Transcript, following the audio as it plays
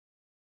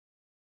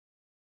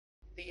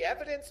The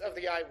evidence of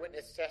the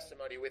eyewitness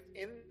testimony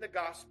within the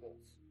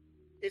Gospels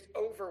is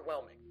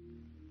overwhelming.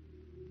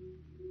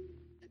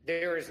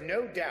 There is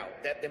no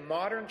doubt that the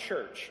modern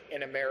church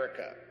in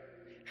America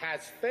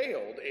has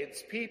failed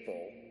its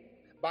people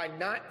by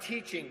not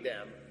teaching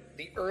them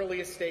the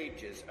earliest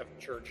stages of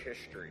church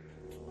history.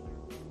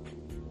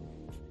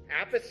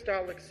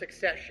 Apostolic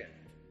succession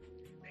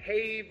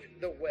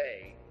paved the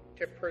way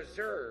to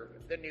preserve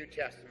the New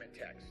Testament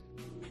text.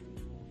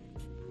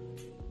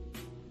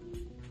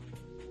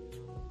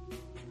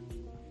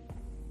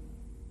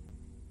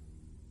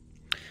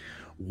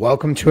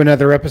 Welcome to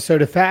another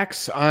episode of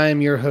Facts.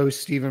 I'm your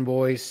host, Stephen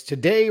Boyce.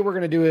 Today, we're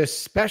going to do a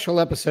special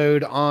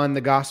episode on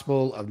the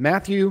Gospel of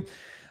Matthew.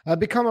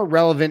 Become a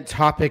relevant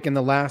topic in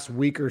the last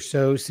week or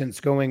so since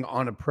going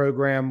on a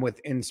program with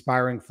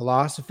Inspiring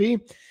Philosophy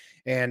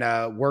and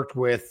worked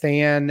with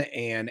Than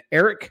and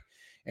Eric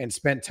and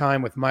spent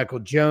time with Michael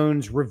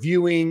Jones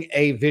reviewing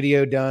a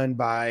video done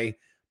by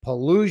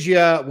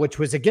Pelusia, which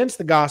was against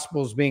the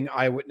Gospels being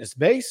eyewitness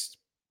based.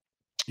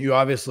 You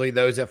obviously,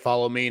 those that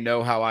follow me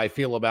know how I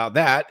feel about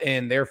that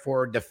and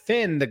therefore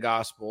defend the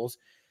Gospels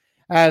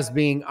as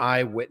being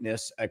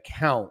eyewitness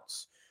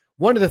accounts.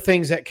 One of the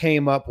things that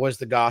came up was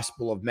the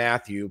Gospel of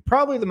Matthew,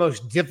 probably the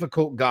most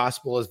difficult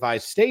gospel, as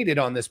I've stated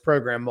on this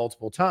program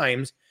multiple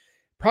times,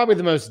 probably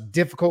the most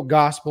difficult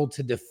gospel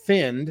to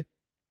defend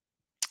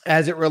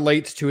as it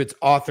relates to its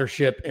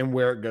authorship and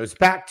where it goes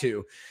back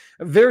to.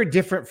 Very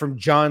different from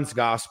John's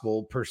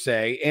gospel per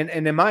se, and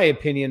in my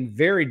opinion,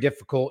 very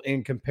difficult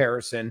in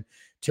comparison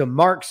to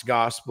Mark's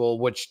gospel,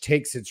 which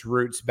takes its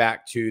roots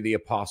back to the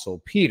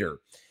Apostle Peter.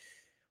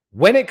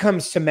 When it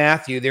comes to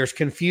Matthew, there's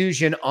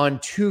confusion on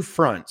two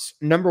fronts.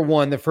 Number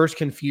one, the first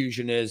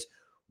confusion is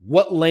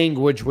what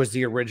language was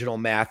the original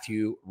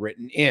Matthew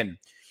written in?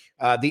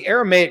 The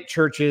Aramaic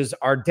churches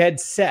are dead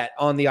set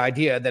on the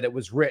idea that it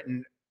was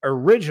written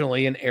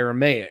originally in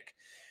Aramaic.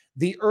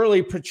 The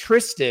early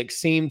patristics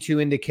seem to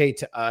indicate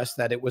to us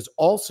that it was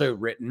also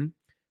written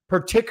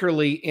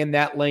particularly in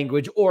that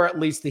language, or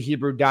at least the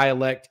Hebrew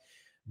dialect,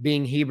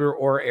 being Hebrew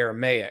or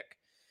Aramaic.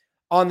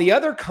 On the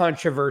other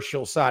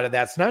controversial side of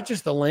that, it's not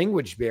just the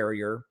language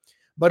barrier,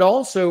 but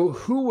also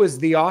who was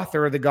the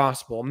author of the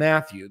Gospel of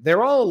Matthew.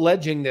 They're all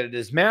alleging that it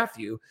is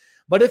Matthew,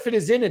 but if it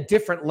is in a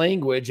different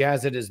language,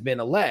 as it has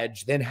been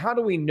alleged, then how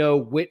do we know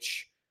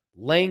which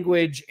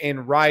language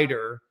and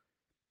writer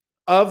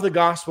of the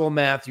Gospel of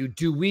Matthew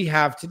do we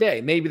have today?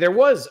 Maybe there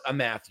was a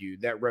Matthew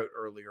that wrote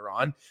earlier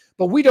on,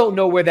 but we don't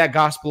know where that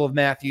Gospel of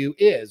Matthew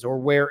is or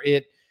where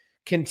it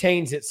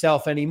contains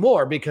itself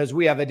anymore because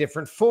we have a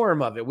different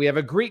form of it. We have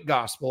a Greek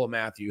Gospel of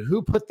Matthew.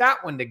 Who put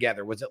that one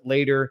together? Was it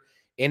later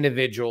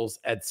individuals,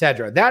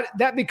 etc.?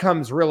 That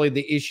becomes really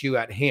the issue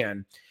at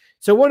hand.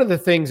 So one of the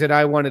things that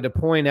I wanted to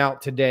point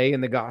out today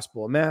in the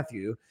Gospel of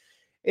Matthew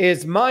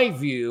is my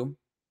view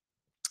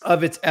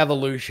of its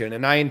evolution.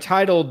 And I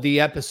entitled the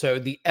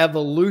episode, The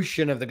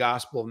Evolution of the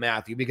Gospel of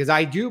Matthew, because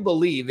I do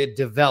believe it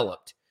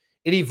developed,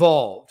 it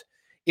evolved.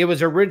 It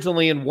was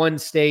originally in one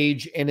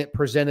stage and it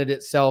presented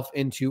itself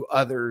into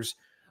others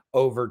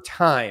over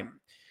time.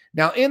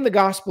 Now, in the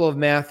Gospel of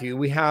Matthew,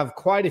 we have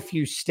quite a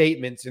few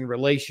statements in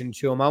relation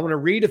to them. I want to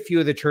read a few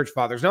of the church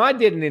fathers. Now, I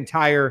did an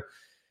entire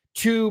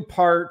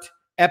two-part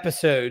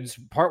episodes,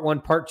 part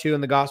one, part two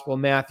in the Gospel of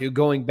Matthew,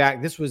 going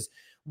back. This was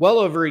well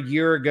over a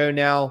year ago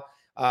now.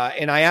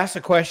 And I asked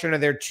the question, are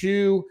there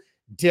two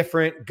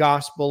different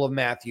Gospel of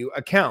Matthew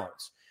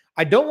accounts?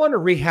 I don't want to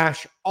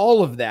rehash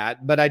all of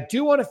that, but I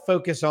do want to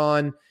focus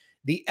on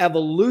the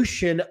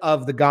evolution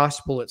of the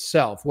gospel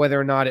itself, whether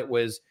or not it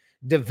was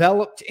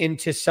developed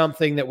into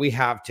something that we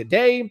have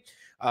today.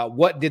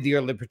 What did the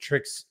early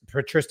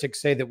patristics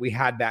say that we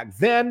had back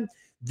then?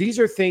 These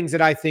are things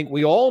that I think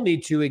we all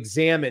need to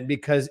examine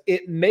because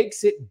it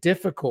makes it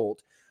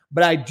difficult,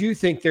 but I do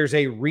think there's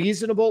a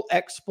reasonable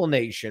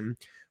explanation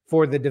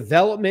for the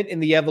development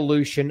and the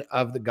evolution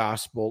of the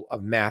Gospel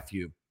of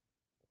Matthew.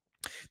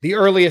 The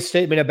earliest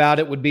statement about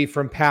it would be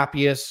from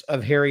Papias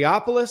of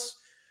Hierapolis,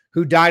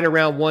 who died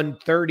around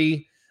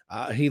 130.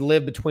 He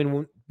lived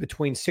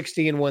between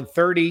 60 and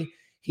 130.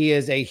 He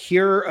is a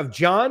hearer of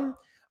John.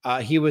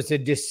 He was a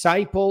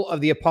disciple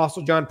of the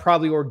Apostle John,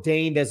 probably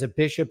ordained as a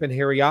bishop in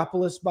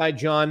Hierapolis by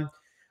John.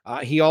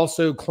 He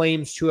also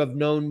claims to have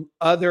known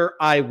other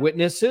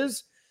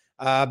eyewitnesses,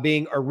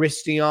 being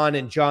Aristion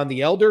and John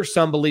the Elder.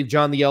 Some believe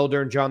John the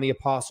Elder and John the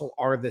Apostle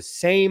are the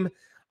same.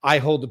 I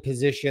hold the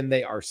position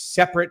they are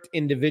separate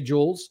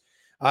individuals.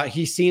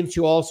 He seems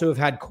to also have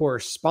had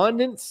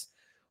correspondence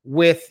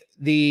with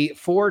the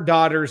four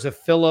daughters of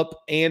Philip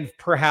and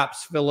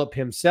perhaps Philip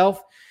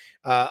himself,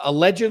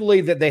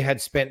 allegedly that they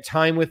had spent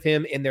time with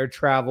him in their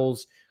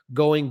travels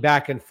going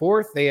back and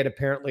forth. They had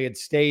apparently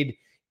stayed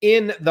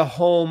in the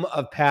home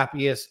of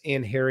Papias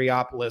in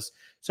Hierapolis.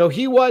 So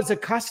he was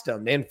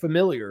accustomed and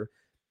familiar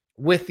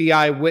with the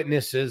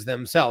eyewitnesses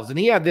themselves. And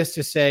he had this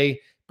to say,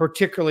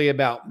 particularly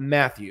about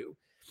Matthew.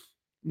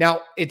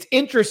 Now, it's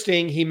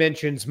interesting he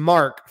mentions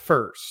Mark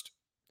first.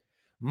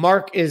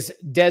 Mark is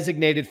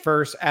designated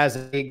first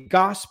as a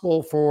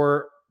gospel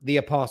for the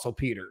Apostle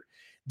Peter.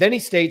 Then he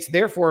states,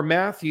 therefore,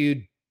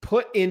 Matthew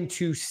put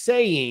into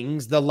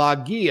sayings, the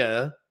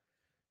logia,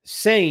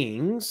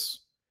 sayings,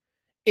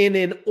 in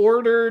an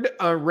ordered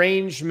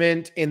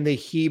arrangement in the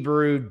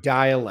Hebrew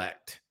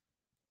dialect.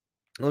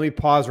 Let me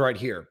pause right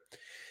here.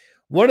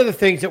 One of the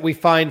things that we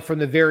find from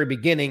the very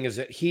beginning is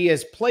that he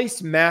has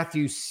placed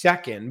Matthew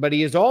second, but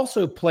he has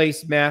also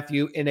placed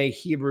Matthew in a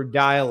Hebrew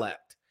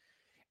dialect,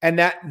 and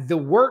that the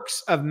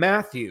works of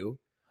Matthew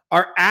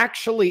are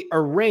actually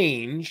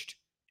arranged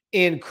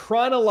in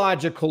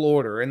chronological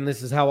order, and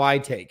this is how I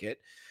take it,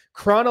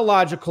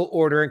 chronological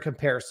order in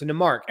comparison to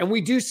Mark. And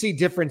we do see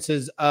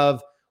differences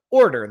of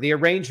order. The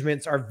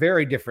arrangements are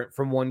very different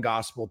from one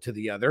gospel to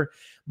the other.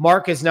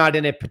 Mark is not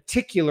in a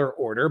particular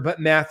order, but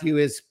Matthew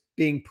is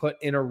being put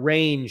in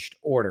arranged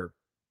order.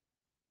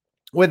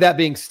 With that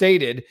being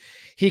stated,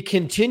 he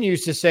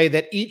continues to say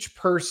that each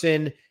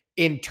person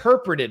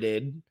interpreted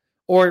it,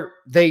 or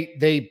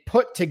they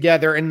put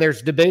together, and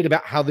there's debate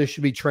about how this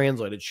should be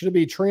translated. Should it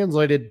be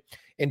translated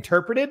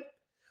interpreted,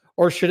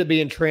 or should it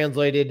be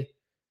translated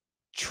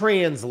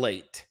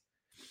translate?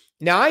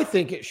 Now, I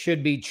think it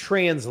should be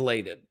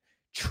translated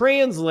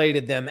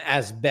them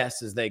as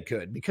best as they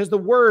could, because the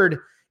word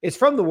is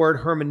from the word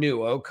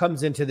hermeneuo,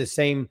 comes into the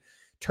same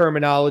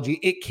terminology.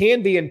 It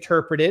can be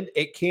interpreted,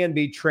 it can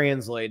be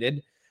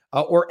translated,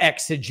 or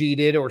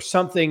exegeted, or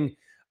something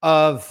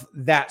of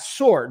that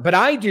sort. But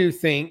I do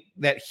think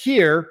that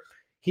here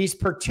he's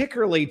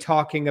particularly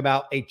talking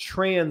about a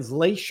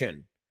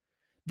translation,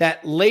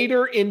 that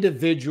later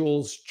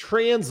individuals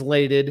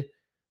translated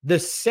the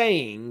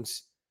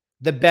sayings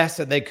the best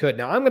that they could.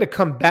 Now, I'm going to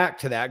come back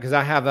to that because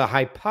I have a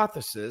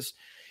hypothesis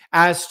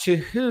as to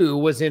who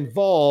was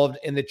involved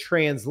in the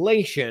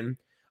translation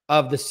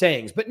of the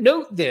sayings. But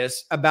note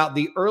this about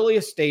the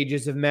earliest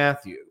stages of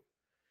Matthew.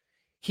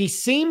 He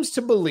seems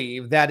to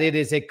believe that it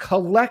is a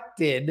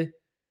collected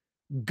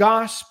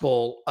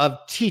gospel of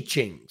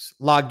teachings,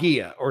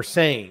 logia, or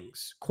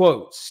sayings,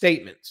 quotes,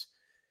 statements.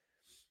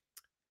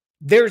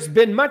 There's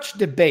been much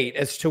debate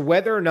as to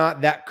whether or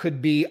not that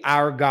could be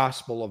our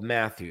gospel of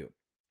Matthew.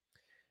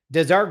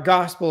 Does our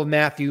gospel of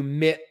Matthew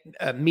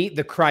meet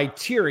the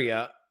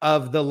criteria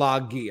of the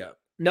logia?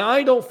 No,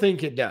 I don't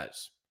think it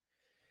does.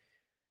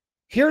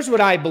 Here's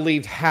what I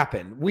believe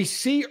happened. We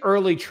see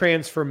early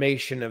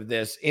transformation of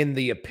this in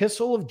the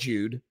Epistle of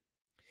Jude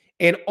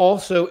and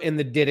also in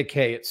the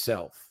Didache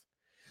itself.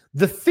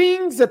 The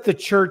things that the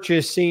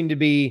churches seem to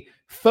be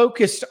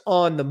focused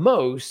on the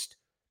most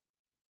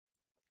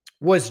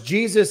was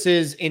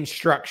Jesus's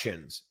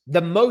instructions,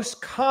 the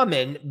most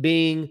common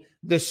being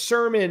the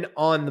Sermon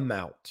on the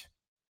Mount.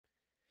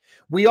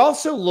 We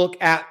also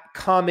look at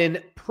common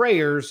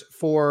prayers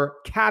for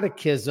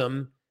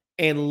catechism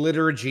and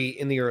liturgy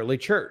in the early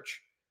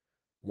church.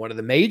 One of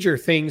the major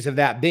things of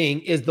that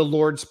being is the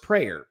Lord's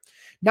Prayer,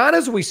 not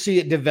as we see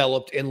it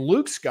developed in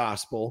Luke's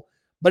gospel,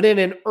 but in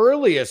an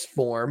earliest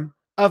form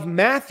of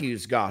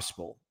Matthew's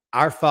gospel.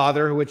 Our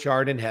Father, which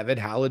art in heaven,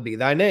 hallowed be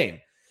thy name.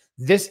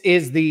 This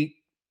is the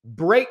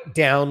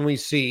breakdown we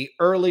see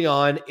early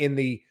on in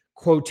the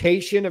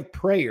quotation of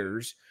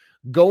prayers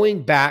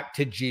going back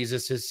to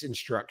Jesus's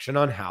instruction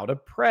on how to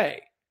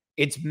pray.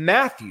 It's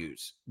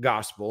Matthew's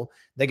gospel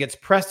that gets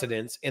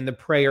precedence in the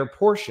prayer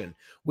portion.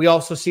 We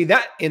also see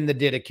that in the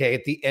Didache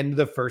at the end of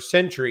the first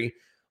century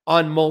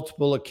on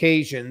multiple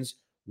occasions,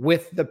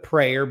 with the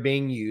prayer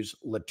being used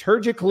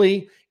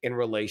liturgically in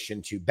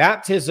relation to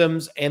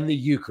baptisms and the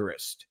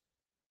Eucharist.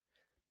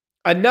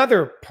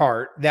 Another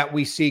part that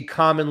we see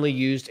commonly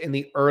used in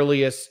the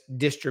earliest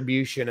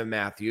distribution of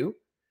Matthew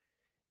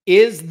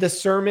is the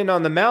Sermon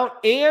on the Mount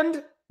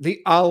and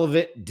the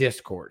Olivet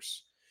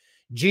Discourse.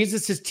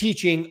 Jesus'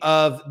 teaching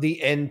of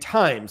the end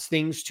times,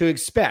 things to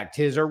expect,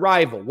 his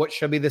arrival, what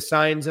shall be the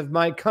signs of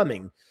my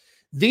coming.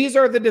 These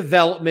are the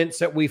developments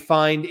that we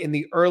find in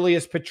the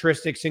earliest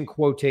patristics and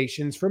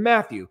quotations from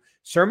Matthew.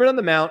 Sermon on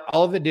the Mount,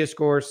 Olivet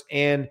Discourse,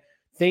 and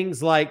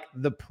things like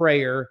the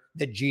prayer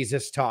that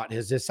Jesus taught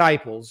his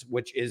disciples,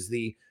 which is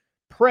the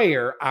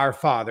prayer, Our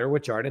Father,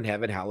 which art in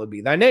heaven, hallowed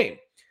be thy name.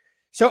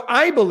 So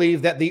I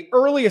believe that the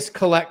earliest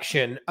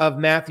collection of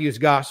Matthew's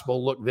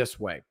gospel looked this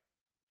way.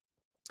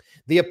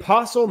 The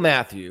Apostle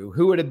Matthew,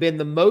 who would have been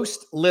the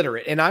most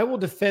literate, and I will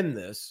defend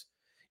this,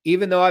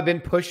 even though I've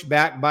been pushed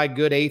back by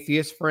good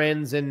atheist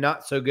friends and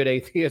not so good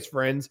atheist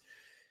friends,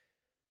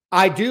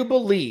 I do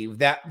believe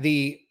that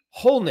the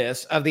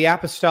wholeness of the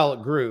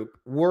apostolic group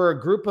were a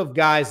group of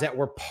guys that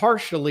were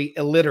partially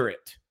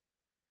illiterate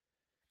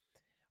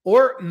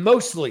or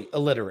mostly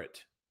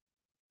illiterate.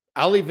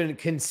 I'll even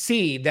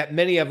concede that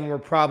many of them were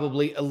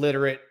probably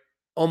illiterate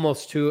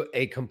almost to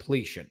a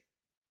completion.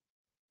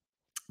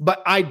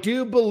 But I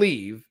do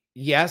believe,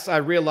 yes, I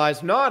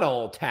realize not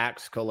all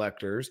tax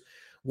collectors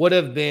would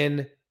have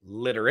been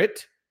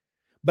literate,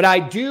 but I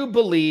do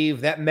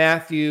believe that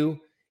Matthew,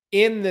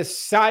 in the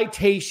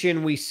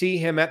citation, we see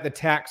him at the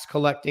tax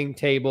collecting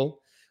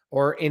table,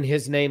 or in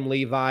his name,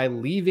 Levi,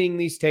 leaving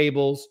these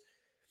tables.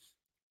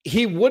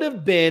 He would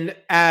have been,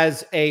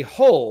 as a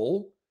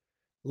whole,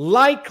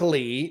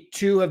 likely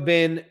to have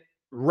been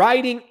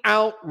writing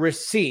out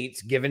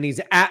receipts, given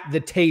he's at the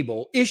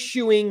table,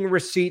 issuing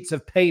receipts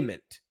of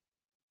payment.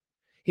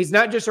 He's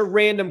not just a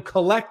random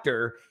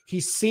collector.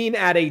 He's seen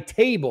at a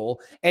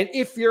table. And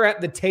if you're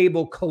at the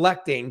table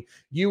collecting,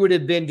 you would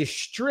have been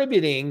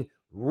distributing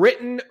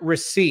written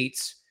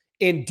receipts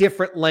in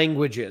different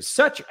languages,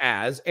 such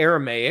as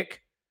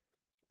Aramaic,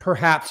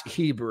 perhaps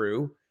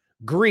Hebrew,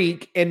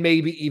 Greek, and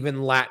maybe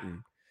even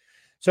Latin.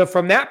 So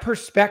from that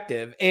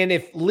perspective, and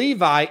if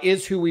Levi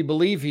is who we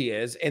believe he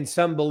is, and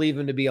some believe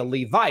him to be a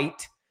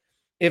Levite,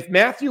 if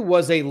Matthew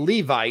was a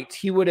Levite,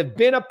 he would have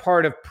been a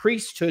part of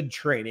priesthood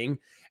training,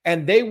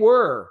 and they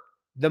were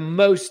the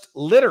most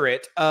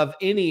literate of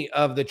any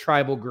of the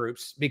tribal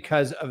groups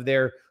because of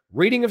their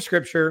reading of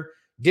scripture,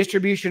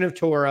 distribution of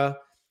Torah,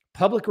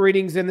 public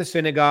readings in the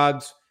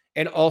synagogues,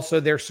 and also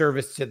their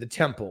service to the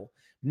temple.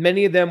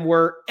 Many of them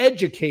were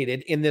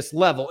educated in this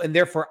level, and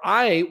therefore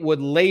I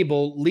would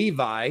label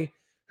Levi,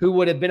 who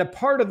would have been a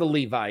part of the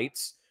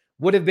Levites,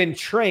 would have been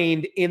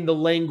trained in the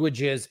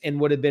languages and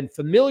would have been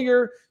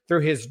familiar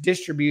through his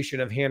distribution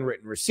of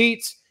handwritten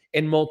receipts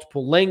in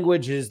multiple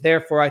languages.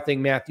 Therefore, I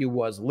think Matthew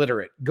was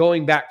literate.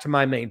 Going back to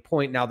my main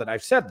point, now that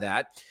I've said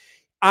that,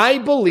 I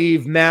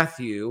believe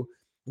Matthew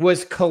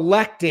was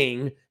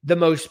collecting the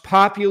most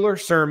popular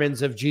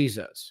sermons of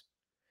Jesus,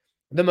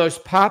 the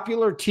most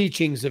popular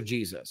teachings of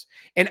Jesus.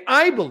 And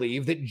I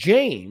believe that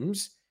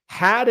James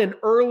had an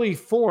early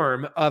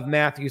form of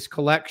Matthew's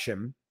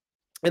collection,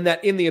 and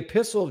that in the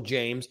epistle of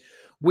James,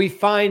 we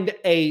find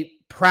a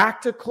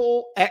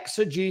practical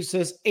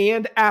exegesis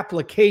and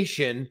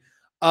application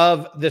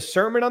of the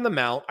Sermon on the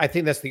Mount. I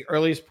think that's the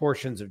earliest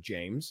portions of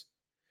James.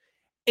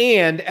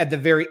 And at the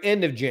very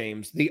end of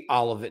James, the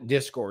Olivet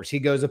Discourse. He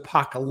goes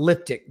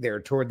apocalyptic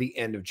there toward the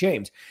end of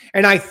James.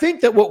 And I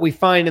think that what we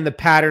find in the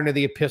pattern of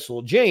the epistle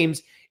of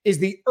James is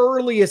the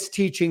earliest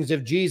teachings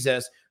of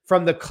Jesus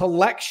from the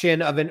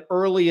collection of an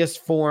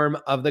earliest form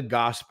of the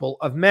Gospel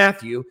of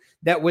Matthew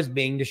that was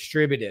being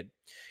distributed.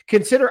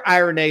 Consider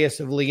Irenaeus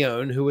of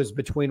Lyon, who was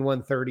between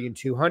 130 and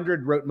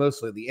 200, wrote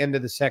mostly at the end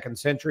of the 2nd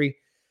century.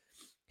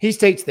 He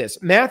states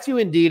this: Matthew,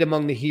 indeed,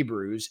 among the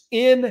Hebrews,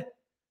 in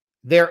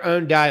their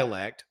own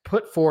dialect,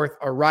 put forth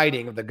a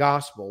writing of the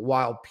gospel,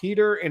 while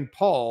Peter and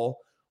Paul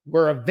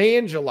were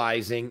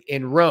evangelizing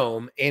in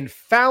Rome and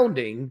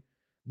founding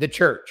the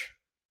church.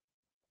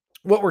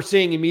 What we're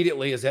seeing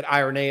immediately is that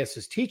Irenaeus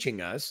is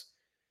teaching us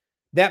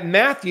that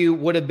Matthew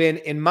would have been,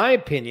 in my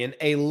opinion,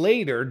 a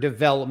later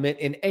development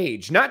in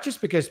age, not just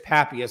because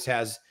Papias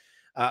has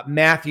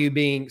Matthew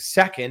being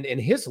second in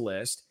his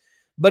list,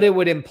 but it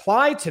would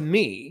imply to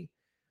me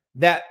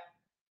that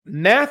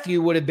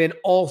Matthew would have been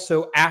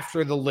also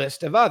after the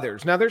list of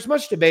others. Now, there's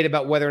much debate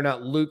about whether or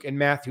not Luke and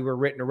Matthew were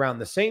written around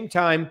the same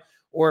time,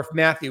 or if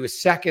Matthew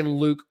was second,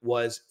 Luke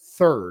was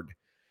third.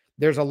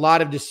 There's a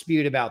lot of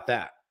dispute about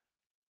that.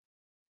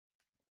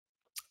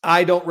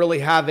 I don't really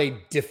have a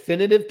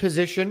definitive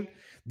position.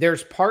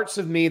 There's parts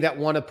of me that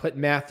want to put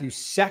Matthew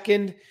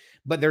second,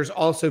 but there's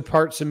also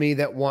parts of me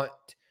that want,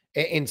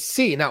 and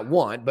see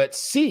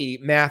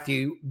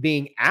Matthew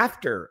being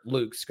after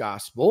Luke's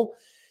gospel.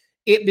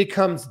 It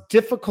becomes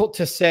difficult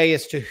to say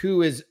as to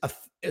who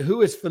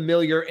is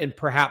familiar and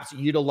perhaps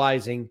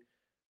utilizing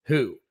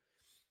who.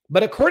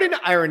 But according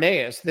to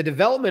Irenaeus, the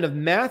development of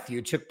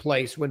Matthew took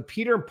place when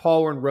Peter and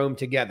Paul were in Rome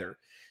together.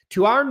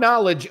 To our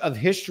knowledge of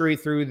history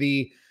through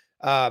the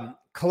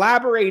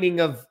collaborating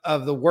of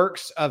the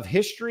works of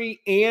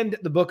history and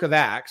the book of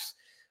Acts,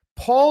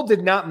 Paul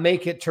did not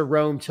make it to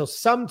Rome till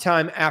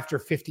sometime after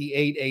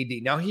 58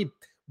 AD. Now, he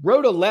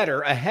wrote a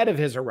letter ahead of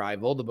his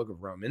arrival, the book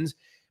of Romans,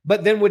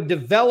 but then would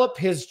develop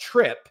his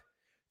trip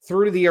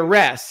through the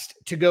arrest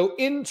to go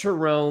into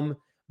Rome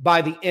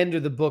by the end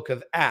of the book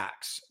of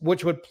Acts,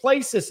 which would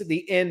place us at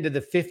the end of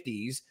the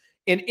 50s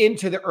and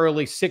into the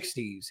early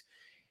 60s.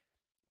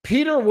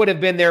 Peter would have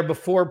been there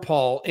before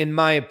Paul, in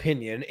my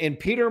opinion, and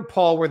Peter and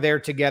Paul were there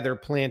together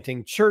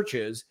planting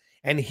churches,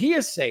 and he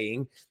is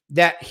saying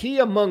that he,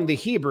 among the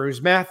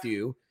Hebrews,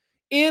 Matthew,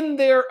 in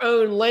their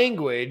own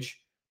language,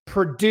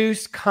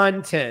 produced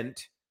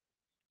content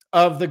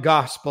of the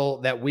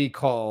gospel that we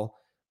call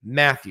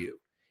Matthew,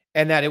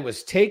 and that it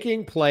was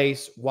taking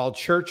place while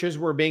churches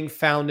were being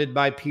founded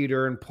by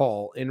Peter and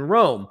Paul in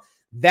Rome.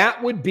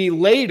 That would be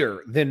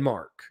later than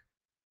Mark,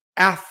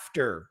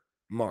 after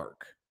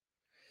Mark.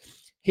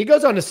 He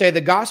goes on to say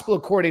the gospel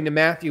according to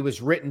Matthew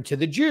was written to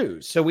the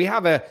Jews. So we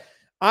have an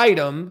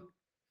item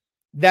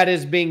that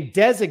is being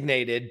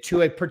designated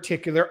to a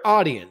particular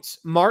audience.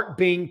 Mark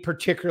being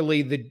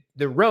particularly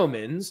the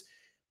Romans,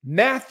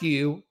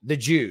 Matthew, the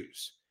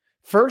Jews.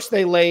 First,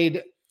 they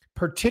laid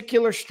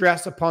particular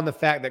stress upon the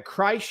fact that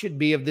Christ should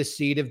be of the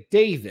seed of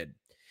David.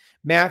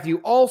 Matthew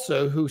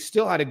also, who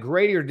still had a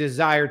greater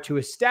desire to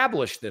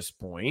establish this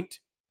point,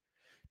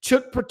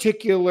 took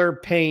particular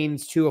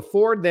pains to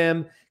afford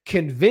them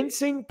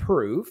convincing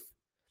proof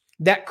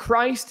that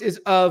Christ is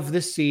of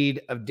the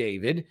seed of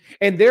David,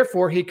 and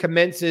therefore he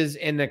commences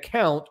an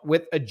account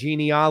with a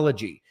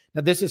genealogy.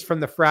 Now, this is from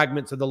the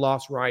fragments of the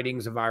lost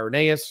writings of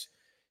Irenaeus,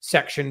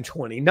 section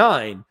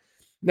 29.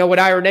 Now, what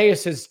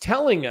Irenaeus is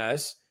telling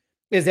us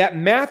is that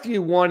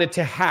Matthew wanted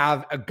to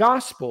have a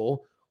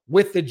gospel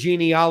with the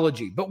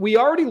genealogy. But we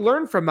already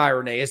learned from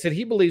Irenaeus that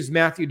he believes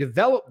Matthew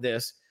developed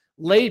this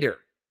later.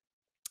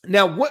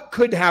 Now, what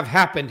could have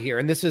happened here,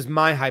 and this is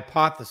my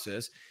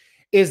hypothesis,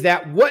 is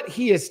that what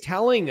he is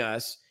telling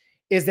us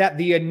is that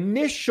the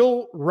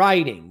initial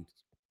writing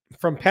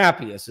from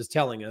Papias is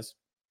telling us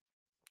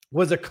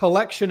was a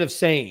collection of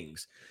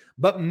sayings.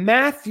 But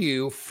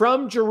Matthew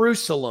from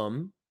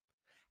Jerusalem,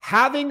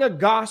 having a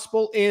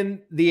gospel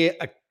in the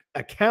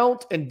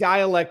account and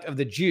dialect of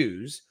the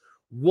Jews,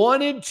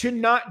 wanted to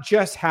not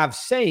just have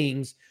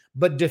sayings,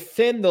 but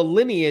defend the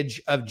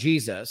lineage of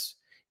Jesus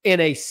in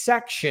a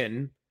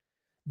section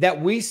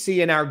that we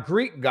see in our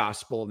Greek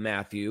gospel of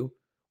Matthew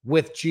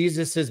with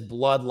Jesus's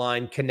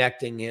bloodline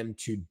connecting him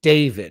to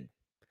David.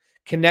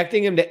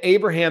 Connecting him to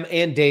Abraham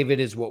and David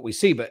is what we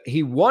see, but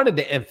he wanted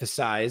to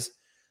emphasize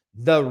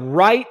the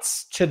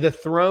rights to the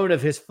throne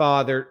of his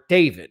father,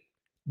 David.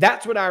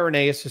 That's what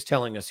Irenaeus is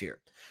telling us here.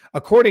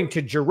 According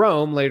to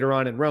Jerome, later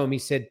on in Rome, he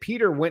said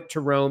Peter went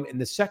to Rome in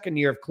the second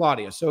year of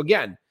Claudius. So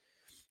again,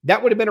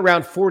 that would have been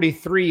around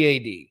 43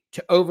 AD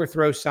to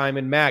overthrow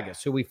Simon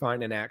Magus, who we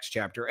find in Acts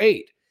chapter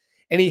 8.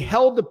 And he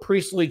held the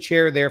priestly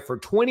chair there for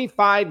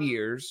 25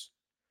 years,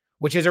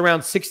 which is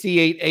around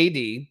 68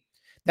 AD.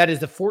 That is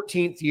the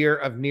 14th year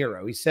of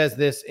Nero. He says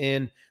this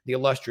in the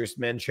Illustrious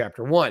Men,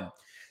 chapter 1.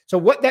 So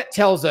what that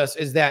tells us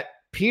is that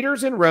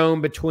Peter's in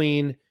Rome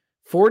between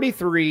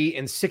 43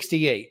 and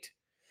 68.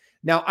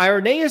 Now,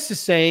 Irenaeus is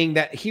saying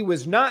that he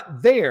was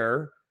not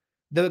there.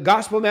 The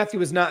Gospel of Matthew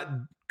was not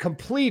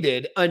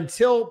completed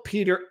until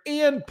Peter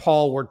and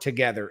Paul were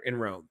together in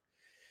Rome.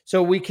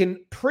 So we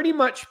can pretty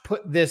much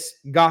put this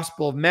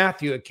Gospel of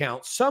Matthew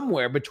account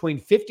somewhere between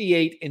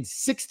 58 and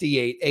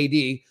 68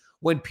 AD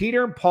when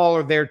Peter and Paul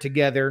are there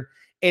together.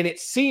 And it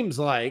seems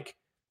like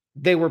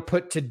they were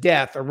put to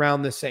death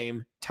around the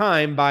same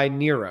time by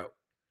Nero.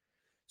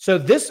 So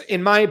this,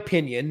 in my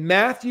opinion,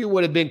 Matthew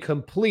would have been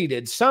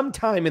completed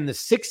sometime in the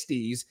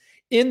 60s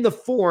in the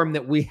form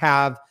that we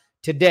have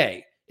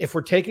today, if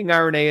we're taking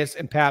Irenaeus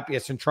and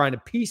Papias and trying to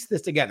piece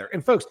this together.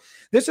 And folks,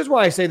 this is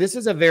why I say this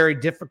is a very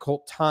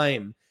difficult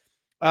time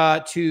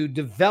to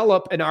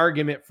develop an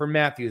argument for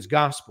Matthew's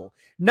gospel.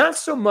 Not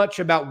so much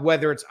about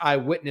whether it's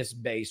eyewitness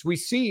based. We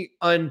see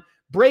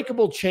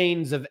unbreakable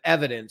chains of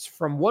evidence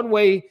from one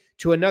way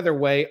to another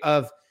way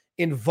of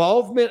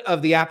involvement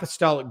of the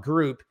apostolic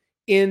group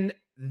in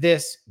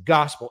this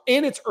gospel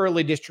and its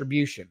early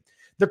distribution.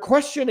 The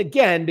question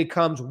again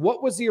becomes,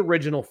 what was the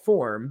original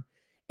form?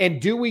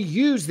 And do we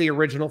use the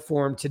original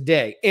form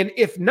today? And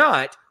if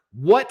not,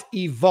 what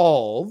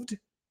evolved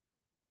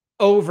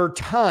over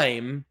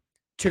time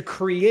to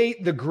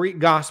create the Greek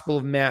gospel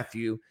of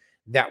Matthew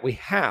that we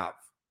have?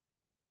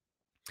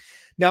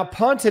 Now,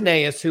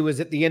 Pontanus, who was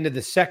at the end of the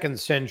 2nd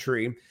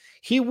century,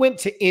 he went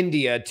to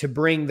India to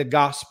bring the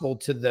gospel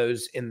to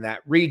those in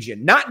that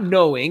region, not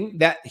knowing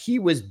that he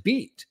was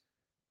beat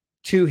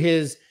to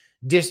his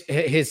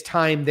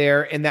time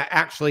there, and that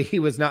actually he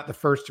was not the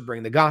first to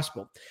bring the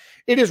gospel.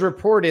 It is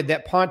reported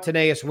that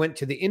Pontanus went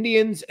to the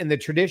Indians, and the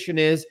tradition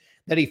is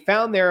that he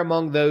found there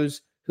among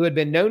those who had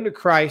been known to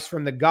Christ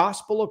from the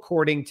gospel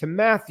according to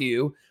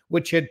Matthew,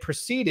 which had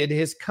preceded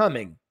his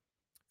coming.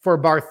 For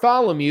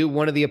Bartholomew,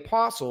 one of the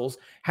apostles,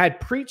 had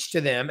preached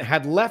to them,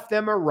 had left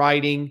them a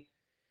writing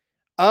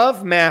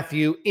of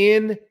Matthew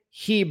in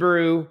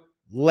Hebrew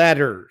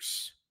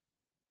letters.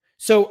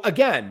 So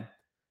again,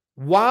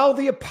 while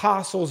the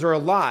apostles are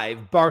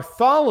alive,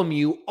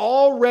 Bartholomew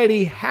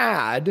already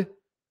had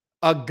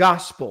a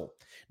gospel.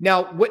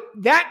 Now, what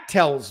that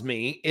tells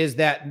me is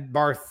that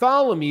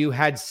Bartholomew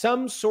had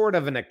some sort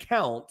of an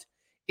account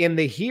in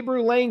the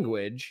Hebrew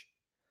language,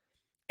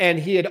 and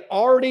he had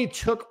already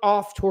took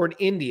off toward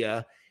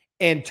India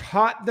and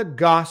taught the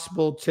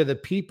gospel to the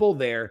people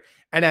there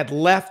and had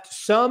left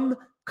some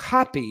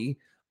copy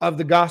of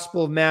the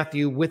Gospel of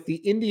Matthew with the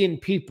Indian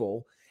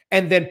people.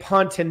 And then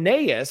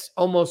Pontanus,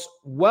 almost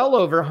well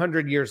over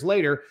 100 years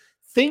later,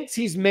 thinks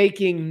he's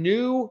making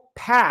new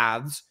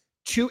paths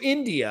to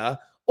India,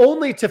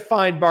 only to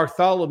find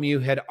Bartholomew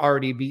had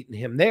already beaten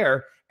him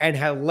there and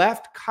had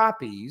left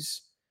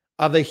copies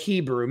of a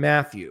Hebrew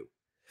Matthew.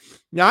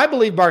 Now, I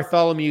believe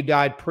Bartholomew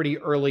died pretty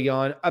early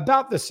on,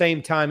 about the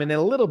same time and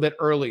a little bit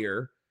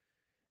earlier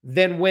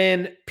than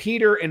when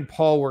Peter and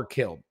Paul were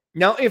killed.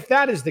 Now, if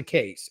that is the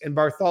case, and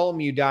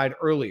Bartholomew died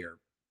earlier,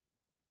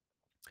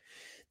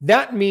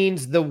 that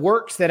means the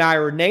works that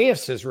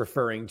Irenaeus is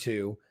referring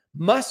to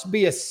must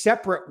be a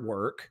separate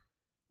work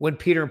when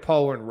Peter and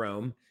Paul were in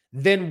Rome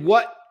than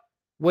what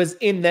was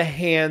in the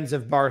hands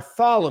of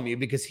Bartholomew,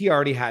 because he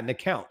already had an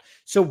account.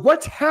 So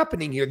what's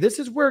happening here? This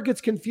is where it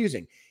gets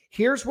confusing.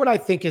 Here's what I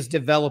think is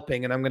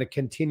developing, and I'm going to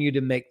continue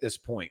to make this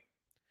point.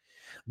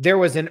 There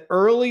was an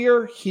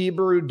earlier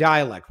Hebrew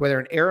dialect, whether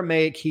an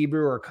Aramaic,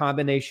 Hebrew, or a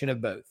combination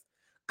of both,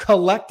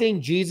 collecting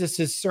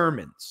Jesus's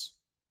sermons.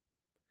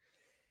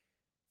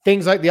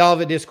 Things like the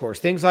Olivet Discourse,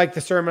 things like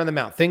the Sermon on the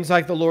Mount, things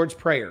like the Lord's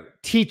Prayer,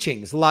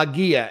 teachings,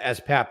 logia, as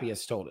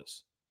Papias told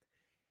us.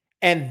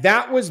 And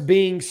that was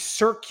being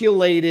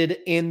circulated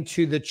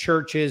into the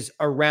churches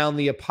around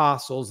the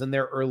apostles in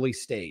their early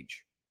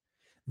stage.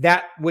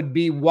 That would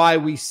be why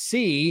we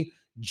see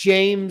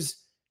James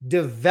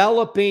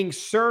developing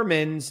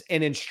sermons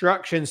and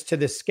instructions to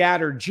the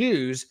scattered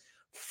Jews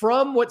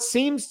from what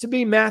seems to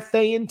be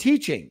Matthean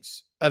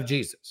teachings of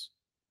Jesus,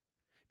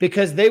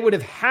 because they would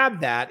have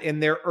had that in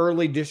their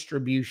early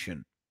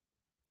distribution.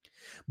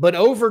 But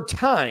over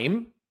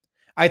time,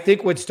 I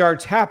think what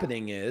starts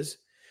happening is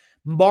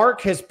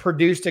Mark has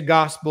produced a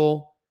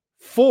gospel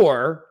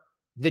for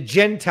the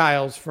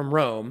Gentiles from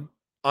Rome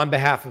on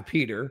behalf of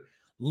Peter.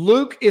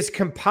 Luke is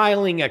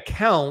compiling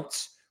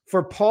accounts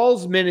for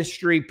Paul's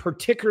ministry,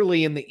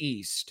 particularly in the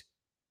East.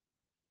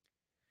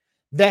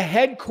 The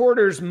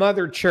headquarters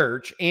mother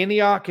church,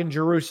 Antioch and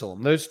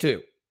Jerusalem, those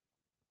two,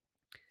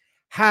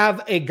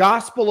 have a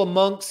gospel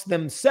amongst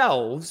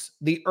themselves,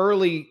 the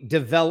early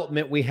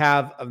development we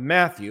have of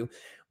Matthew,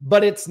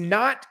 but it's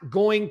not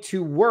going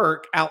to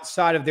work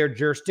outside of their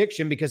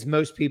jurisdiction because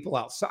most people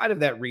outside of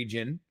that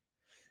region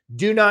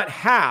do not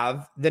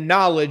have the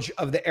knowledge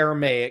of the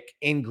Aramaic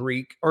and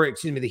Greek, or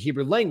excuse me, the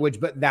Hebrew language,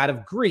 but that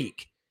of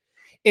Greek.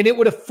 And it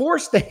would have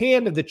forced the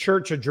hand of the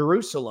Church of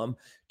Jerusalem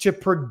to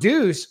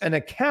produce an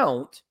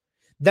account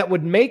that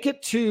would make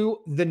it to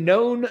the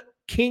known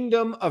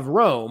kingdom of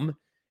Rome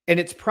and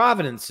its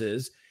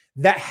provinces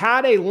that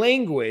had a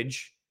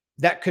language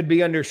that could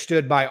be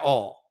understood by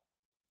all.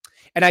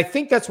 And I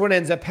think that's what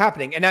ends up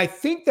happening. And I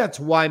think that's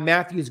why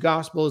Matthew's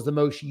gospel is the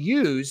most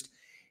used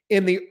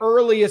in the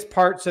earliest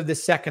parts of the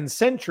 2nd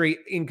century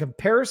in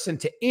comparison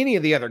to any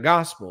of the other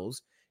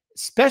gospels,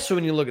 especially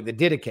when you look at the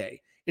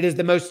Didache. It is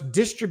the most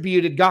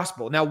distributed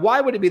gospel. Now,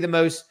 why would it be the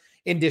most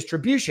in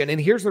distribution?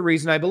 And here's the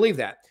reason I believe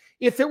that.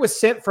 If it was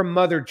sent from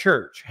Mother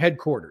Church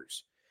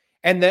headquarters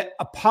and the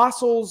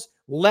apostles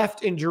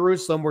left in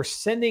Jerusalem were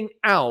sending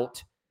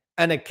out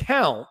an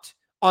account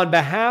on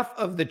behalf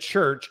of the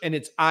church and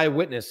its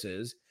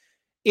eyewitnesses,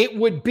 it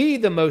would be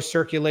the most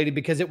circulated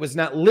because it was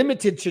not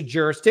limited to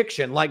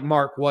jurisdiction like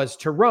Mark was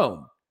to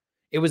Rome.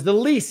 It was the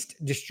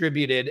least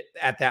distributed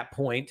at that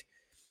point.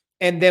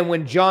 And then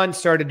when John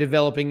started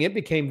developing, it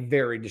became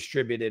very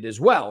distributed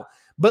as well.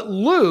 But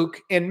Luke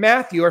and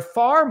Matthew are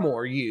far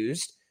more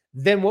used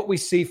than what we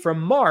see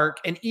from Mark.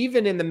 And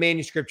even in the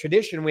manuscript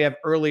tradition, we have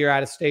earlier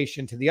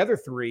attestation to the other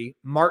three,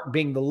 Mark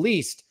being the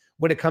least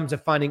when it comes to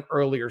finding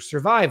earlier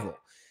survival.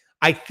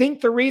 I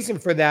think the reason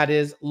for that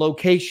is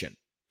location.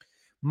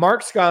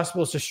 Mark's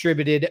gospel is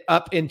distributed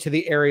up into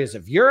the areas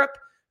of Europe,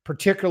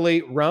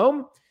 particularly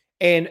Rome,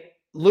 and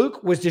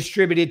Luke was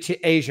distributed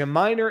to Asia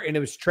Minor, and it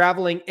was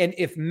traveling. And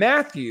if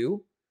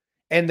Matthew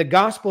and the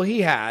gospel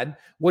he had,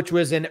 which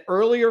was an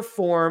earlier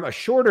form, a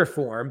shorter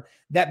form,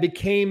 that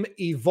became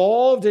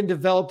evolved and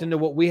developed into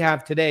what we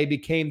have today,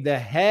 became the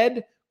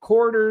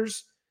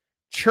headquarters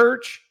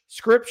church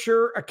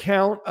scripture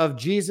account of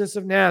Jesus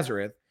of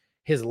Nazareth,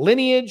 his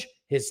lineage,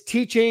 his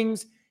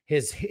teachings,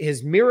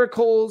 his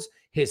miracles,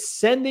 his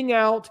sending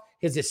out,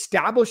 his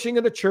establishing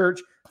of the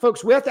church.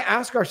 Folks, we have to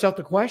ask ourselves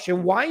the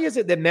question, why is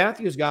it that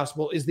Matthew's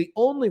gospel is the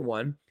only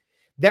one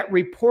that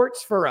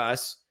reports for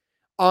us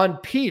on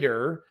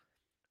Peter,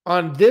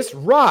 on this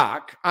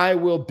rock I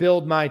will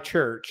build my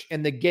church,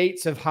 and the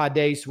gates of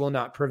Hades will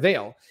not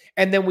prevail?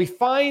 And then we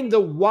find the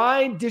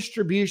wide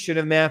distribution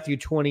of Matthew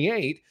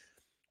 28,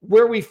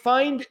 where we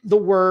find the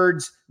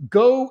words,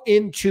 go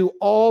into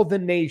all the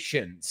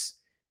nations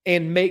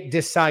and make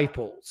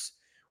disciples.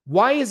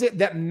 Why is it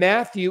that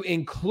Matthew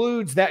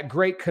includes that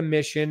Great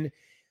Commission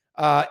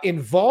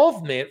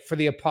involvement for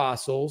the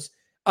apostles,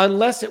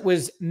 unless it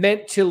was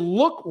meant to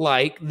look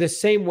like the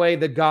same way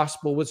the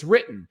gospel was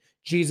written?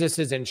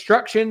 Jesus's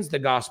instructions, the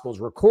gospel's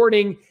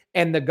recording,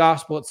 and the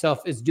gospel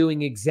itself is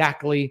doing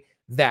exactly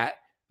that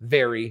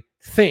very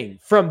thing.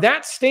 From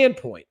that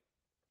standpoint,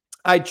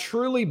 I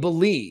truly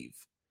believe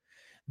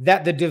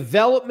that the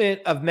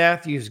development of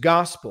Matthew's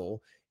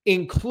gospel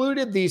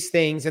included these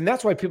things. And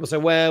that's why people say,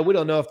 well, we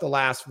don't know if the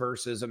last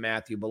verses of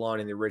Matthew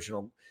belong in the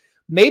original.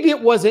 Maybe it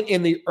wasn't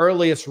in the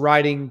earliest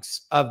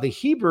writings of the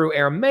Hebrew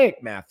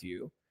Aramaic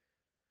Matthew,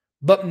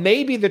 but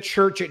maybe the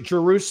church at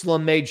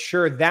Jerusalem made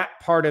sure that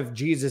part of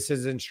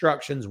Jesus's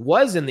instructions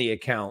was in the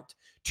account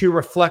to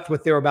reflect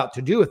what they're about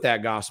to do with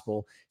that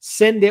gospel,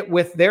 send it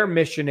with their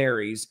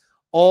missionaries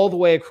all the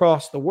way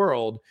across the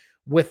world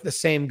with the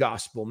same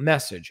gospel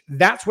message.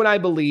 That's what I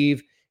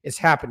believe is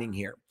happening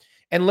here.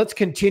 And let's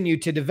continue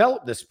to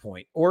develop this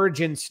point.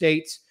 Origen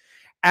states,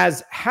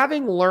 as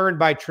having learned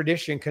by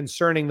tradition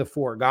concerning the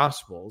four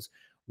gospels,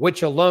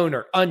 which alone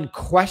are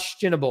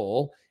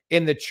unquestionable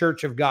in the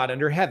church of God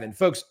under heaven.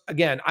 Folks,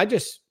 again, I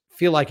just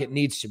feel like it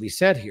needs to be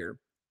said here.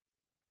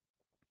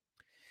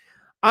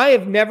 I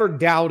have never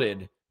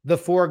doubted the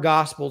four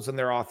gospels and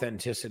their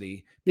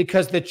authenticity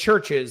because the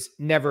churches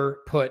never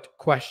put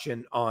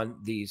question on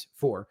these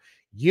four.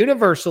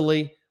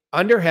 Universally,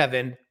 under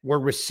heaven, were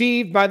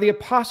received by the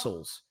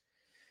apostles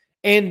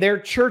and their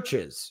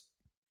churches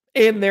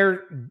and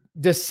their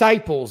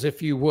disciples,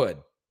 if you would.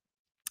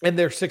 and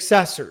their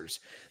successors,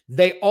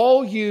 they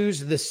all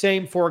use the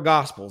same four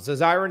gospels.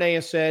 As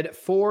Irenaeus said,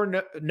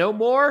 four, no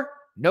more,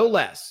 no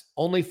less,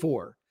 only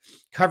four,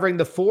 covering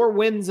the four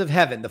winds of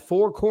heaven, the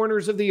four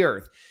corners of the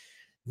earth.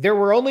 There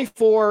were only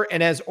four,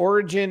 and as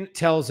Origen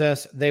tells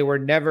us, they were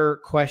never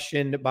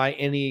questioned by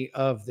any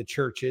of the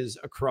churches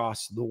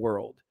across the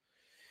world.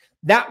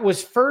 That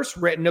was first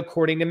written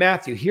according to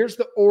Matthew. Here's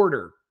the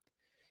order.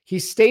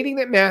 He's stating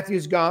that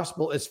Matthew's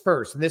gospel is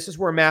first, and this is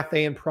where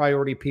Matthean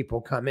priority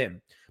people come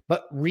in.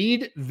 But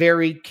read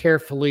very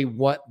carefully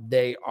what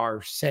they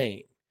are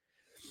saying.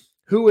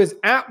 Who is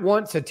at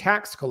once a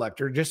tax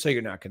collector, just so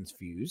you're not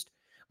confused,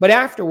 but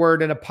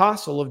afterward an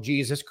apostle of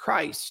Jesus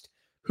Christ,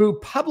 who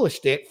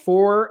published it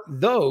for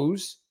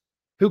those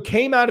who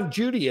came out of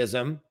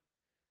Judaism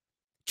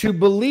to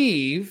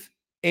believe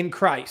in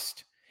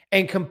Christ,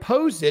 and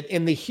composed it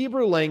in the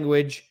Hebrew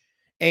language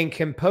and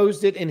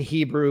composed it in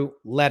Hebrew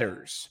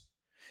letters.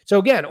 So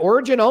again,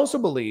 Origen also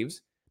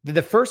believes that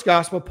the first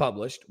gospel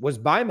published was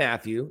by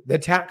Matthew, the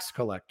tax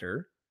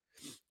collector,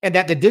 and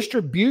that the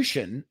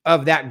distribution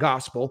of that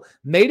gospel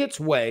made its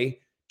way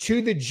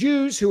to the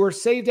Jews who were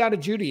saved out of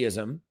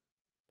Judaism,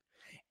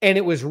 and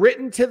it was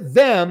written to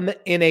them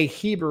in a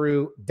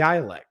Hebrew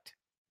dialect.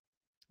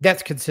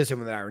 That's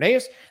consistent with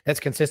Irenaeus. That's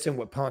consistent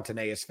with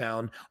Pontanus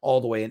found all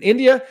the way in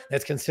India.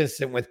 That's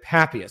consistent with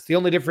Papias. The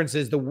only difference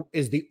is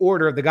the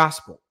order of the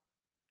gospel.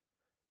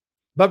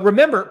 But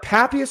remember,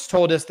 Papias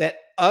told us that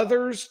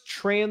others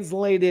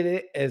translated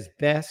it as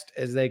best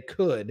as they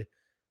could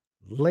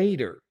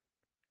later.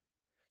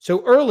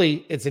 So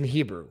early, it's in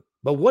Hebrew.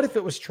 But what if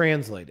it was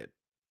translated?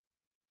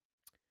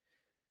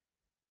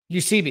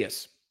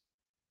 Eusebius.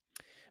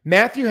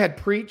 Matthew had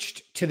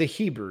preached to the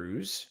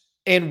Hebrews,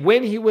 and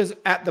when he was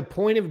at the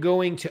point of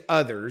going to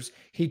others,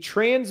 he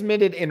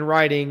transmitted in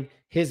writing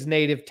his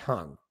native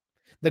tongue,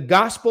 the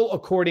gospel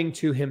according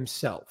to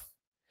himself,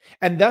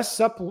 and thus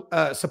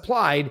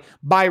supplied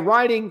by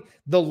writing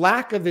the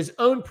lack of his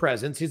own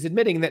presence. He's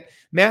admitting that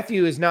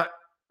Matthew is not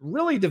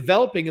really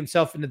developing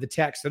himself into the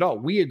text at all.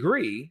 We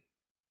agree,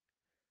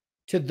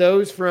 to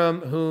those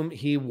from whom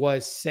he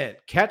was sent.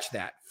 Catch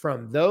that.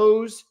 From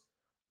those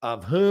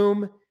of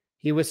whom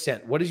he was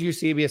sent. What is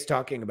Eusebius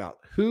talking about?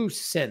 Who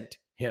sent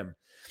him?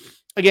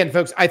 Again,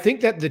 folks, I think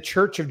that the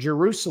Church of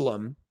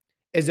Jerusalem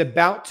is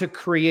about to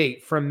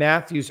create, from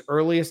Matthew's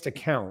earliest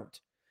account,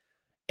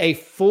 a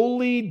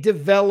fully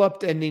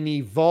developed and an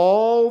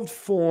evolved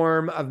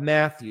form of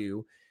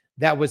Matthew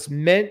that was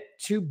meant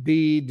to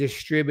be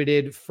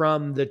distributed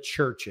from the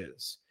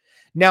churches.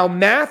 Now,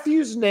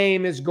 Matthew's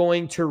name is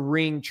going to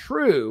ring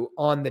true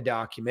on the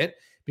document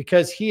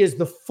because he is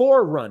the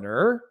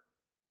forerunner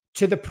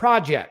to the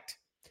project.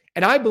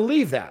 And I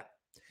believe that.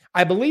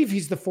 I believe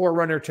he's the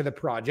forerunner to the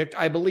project.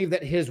 I believe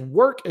that his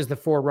work is the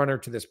forerunner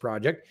to this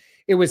project.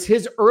 It was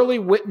his early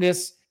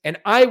witness and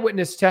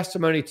eyewitness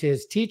testimony to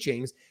his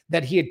teachings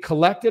that he had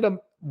collected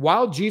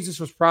while Jesus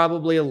was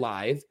probably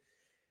alive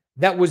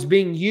that was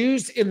being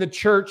used in the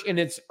church in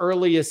its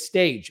earliest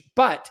stage.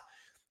 But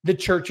the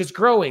church is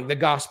growing, the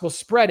gospel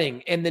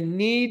spreading, and the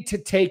need to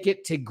take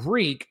it to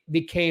Greek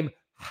became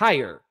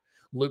higher.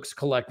 Luke's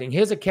collecting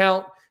his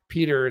account.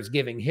 Peter is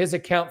giving his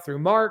account through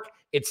Mark.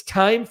 It's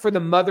time for the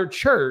mother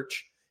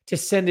church to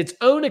send its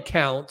own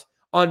account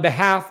on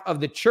behalf of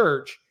the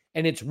church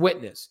and its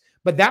witness.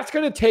 But that's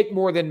going to take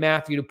more than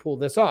Matthew to pull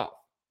this off.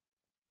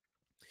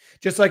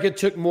 Just like it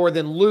took more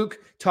than Luke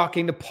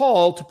talking to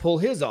Paul to pull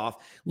his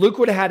off. Luke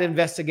would have had to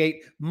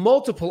investigate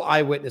multiple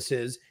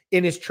eyewitnesses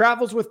in his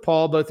travels with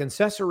Paul, both in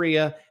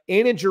Caesarea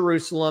and in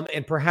Jerusalem,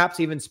 and perhaps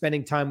even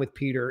spending time with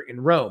Peter in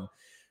Rome.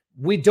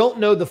 We don't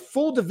know the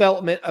full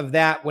development of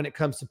that when it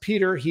comes to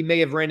Peter. He may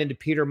have ran into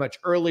Peter much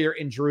earlier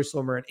in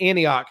Jerusalem or in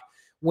Antioch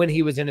when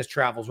he was in his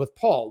travels with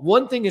Paul.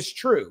 One thing is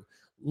true.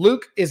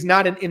 Luke is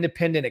not an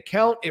independent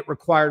account. It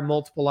required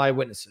multiple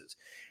eyewitnesses.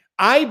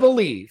 I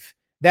believe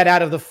that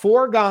out of the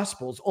four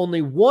gospels,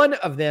 only one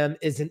of them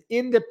is an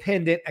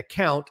independent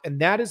account, and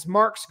that is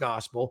Mark's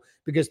gospel,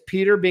 because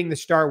Peter being the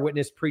star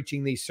witness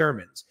preaching these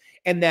sermons.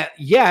 And that,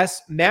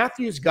 yes,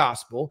 Matthew's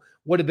gospel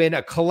would have been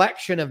a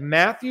collection of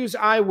Matthew's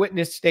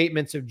eyewitness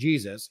statements of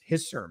Jesus,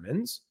 his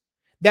sermons,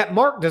 that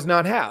Mark does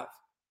not have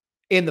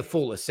in the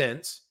fullest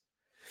sense.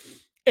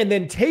 And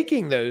then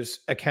taking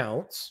those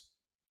accounts,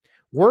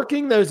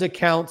 working those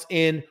accounts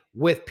in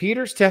with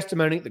Peter's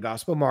testimony, the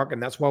Gospel of Mark,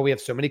 and that's why we have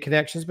so many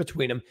connections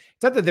between them.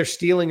 It's not that they're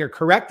stealing or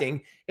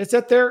correcting, it's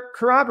that they're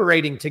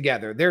corroborating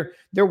together.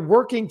 They're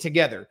working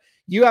together.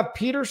 You have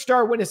Peter's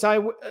star witness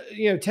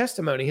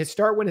testimony, his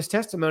star witness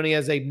testimony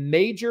as a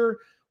major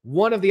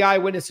one of the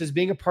eyewitnesses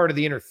being a part of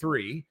the inner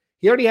three.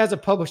 He already has a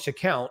published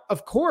account.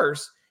 Of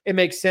course, it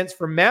makes sense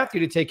for Matthew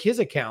to take his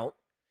account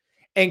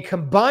and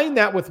combine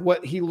that with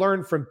what he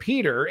learned from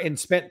Peter and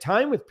spent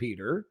time with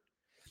Peter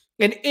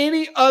and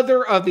any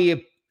other of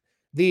the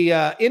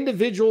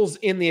individuals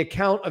in the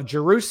account of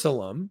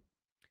Jerusalem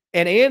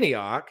and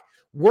Antioch,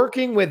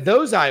 working with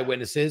those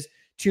eyewitnesses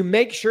to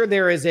make sure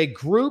there is a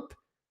group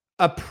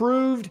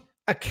approved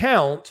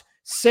account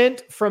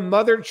sent from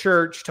Mother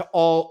Church to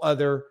all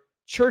other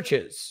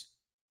churches.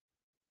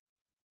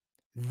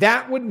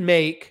 That would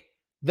make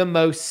the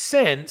most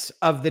sense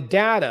of the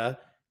data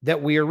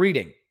that we are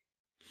reading.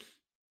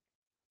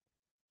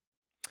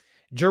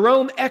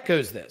 Jerome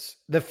echoes this.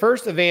 The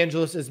first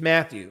evangelist is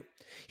Matthew.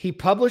 He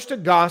published a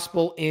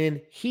gospel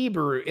in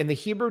Hebrew, in the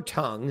Hebrew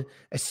tongue,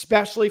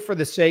 especially for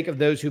the sake of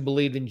those who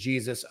believed in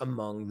Jesus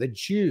among the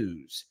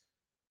Jews.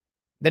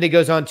 Then he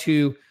goes on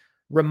to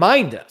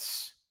remind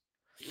us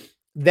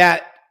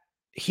that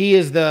he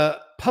is the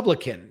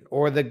publican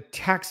or the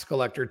tax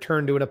collector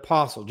turned to an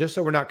apostle, just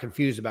so we're not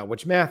confused about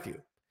which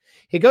Matthew.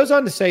 He goes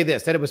on to say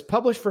this, that it was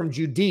published from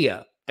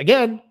Judea.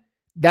 Again,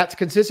 that's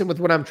consistent with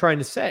what I'm trying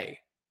to say.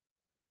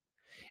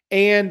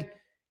 And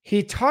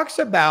he talks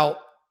about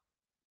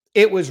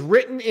it was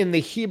written in the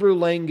Hebrew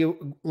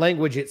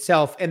language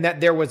itself, and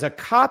that there was a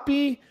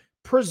copy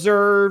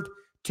preserved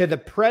to the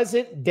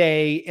present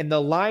day in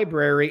the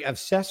library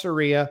of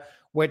Caesarea,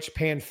 which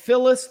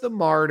Pamphilus the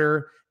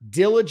martyr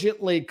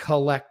diligently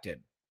collected.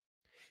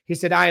 He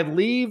said, I had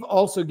leave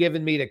also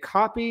given me to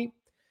copy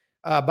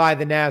by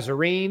the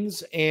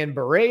Nazarenes and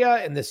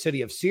Berea in the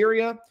city of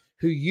Syria,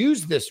 who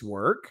used this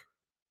work,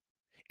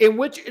 in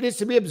which it is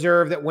to be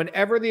observed that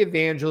whenever the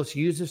evangelist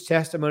uses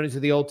testimonies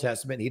of the Old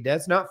Testament, he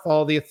does not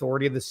follow the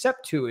authority of the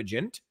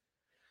Septuagint,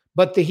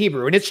 but the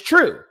Hebrew. And it's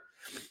true.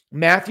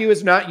 Matthew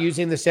is not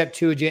using the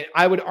Septuagint,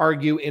 I would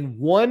argue, in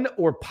one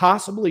or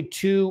possibly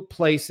two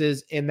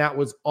places, and that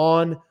was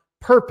on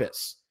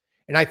purpose.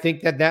 And I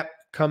think that that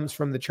comes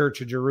from the Church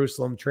of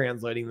Jerusalem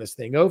translating this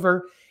thing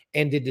over.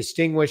 And to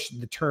distinguish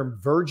the term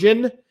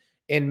virgin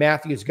in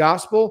Matthew's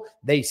gospel,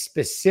 they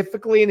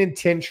specifically and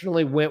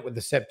intentionally went with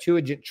the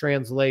Septuagint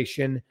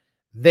translation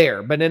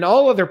there. But in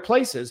all other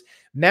places,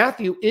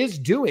 Matthew is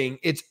doing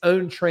its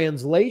own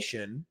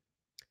translation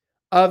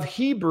of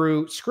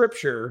Hebrew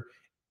scripture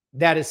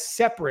that is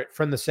separate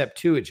from the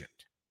Septuagint.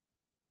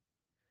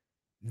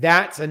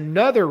 That's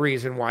another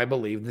reason why I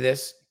believe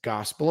this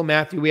gospel of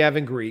Matthew we have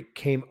in Greek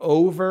came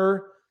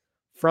over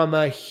from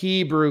a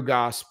Hebrew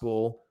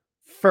gospel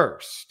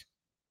first.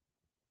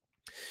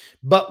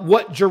 But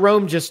what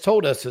Jerome just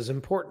told us is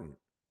important.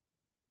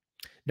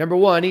 Number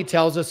one, he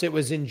tells us it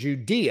was in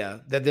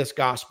Judea that this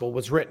gospel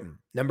was written.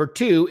 Number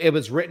two, it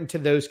was written to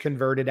those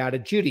converted out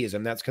of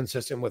Judaism. That's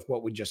consistent with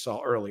what we just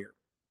saw earlier.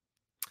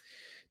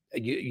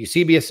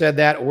 Eusebius said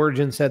that.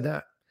 Origen said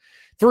that.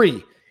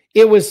 Three,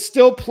 it was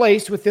still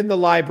placed within the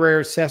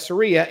library of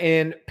Caesarea,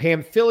 and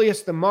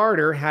Pamphilus the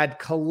martyr had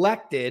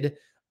collected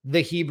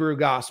the Hebrew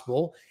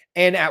gospel.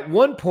 And at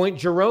one point,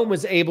 Jerome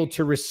was able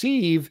to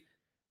receive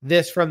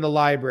this from the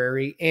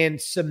library and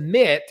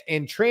submit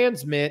and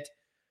transmit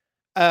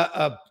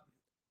a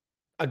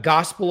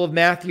gospel of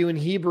Matthew in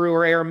Hebrew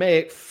or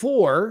Aramaic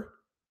for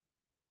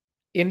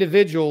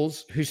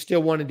individuals who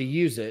still wanted to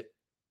use it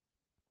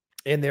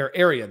in their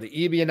area.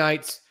 The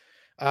Ebionites,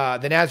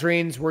 the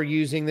Nazarenes were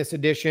using this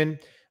edition.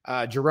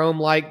 Jerome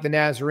liked the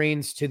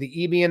Nazarenes to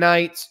the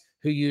Ebionites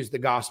who used the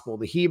gospel,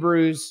 the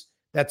Hebrews.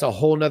 That's a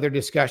whole nother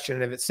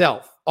discussion of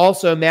itself.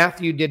 Also,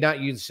 Matthew did not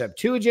use the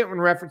Septuagint when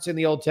referencing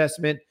the Old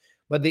Testament,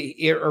 but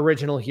the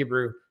original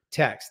Hebrew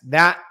text.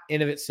 That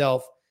in of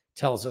itself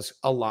tells us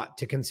a lot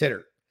to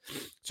consider.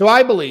 So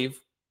I believe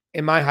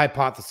in my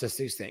hypothesis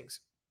these things.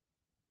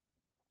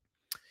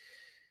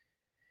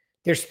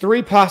 There's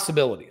three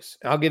possibilities.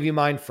 I'll give you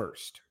mine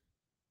first.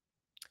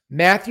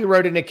 Matthew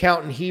wrote an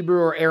account in Hebrew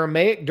or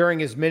Aramaic during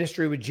his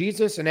ministry with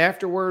Jesus and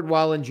afterward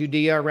while in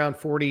Judea around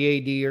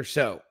 40 AD or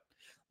so.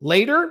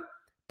 Later,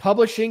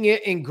 publishing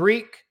it in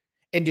Greek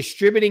and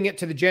distributing it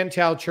to the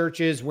Gentile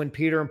churches when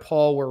Peter and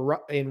Paul were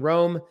in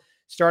Rome,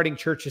 starting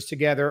churches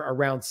together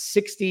around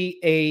 60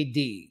 AD.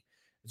 It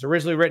was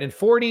originally written in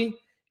 40.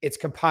 Its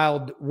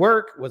compiled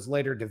work was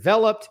later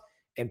developed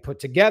and put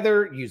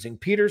together using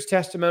Peter's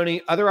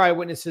testimony, other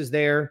eyewitnesses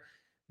there,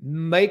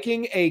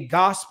 making a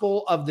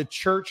gospel of the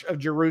Church of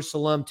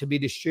Jerusalem to be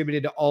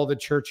distributed to all the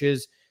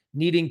churches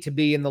needing to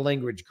be in the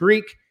language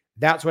Greek.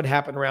 That's what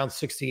happened around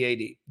 60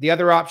 AD. The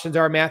other options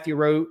are Matthew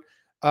wrote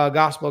a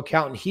gospel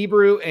account in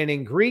Hebrew and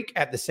in Greek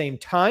at the same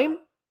time.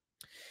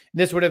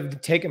 This would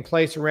have taken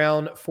place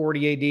around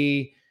 40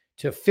 AD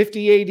to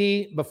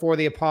 50 AD before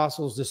the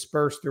apostles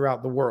dispersed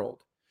throughout the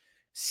world.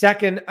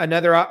 Second,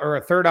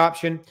 a third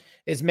option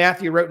is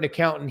Matthew wrote an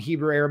account in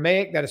Hebrew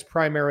Aramaic that is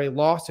primarily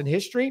lost in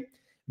history.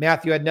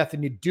 Matthew had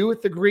nothing to do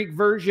with the Greek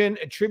version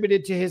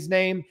attributed to his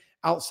name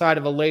outside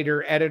of a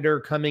later editor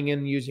coming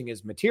in using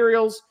his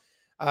materials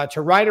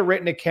to write a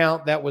written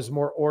account that was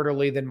more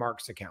orderly than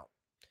Mark's account.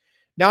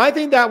 Now, I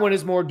think that one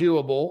is more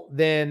doable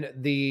than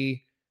the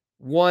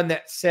one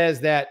that says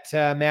that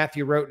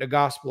Matthew wrote a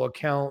gospel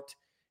account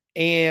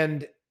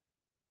and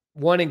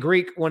one in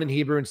Greek, one in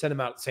Hebrew, and sent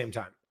them out at the same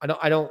time.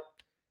 I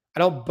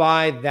don't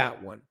buy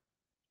that one.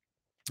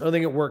 I don't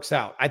think it works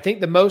out. I think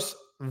the most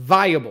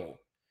viable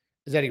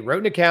is that he wrote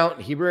an account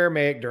in Hebrew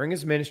Aramaic during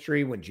his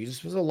ministry when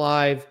Jesus was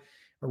alive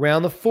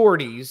around the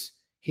 40s.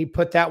 He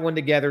put that one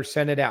together,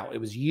 sent it out.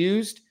 It was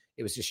used,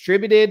 it was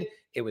distributed,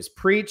 it was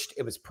preached,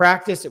 it was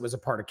practiced, it was a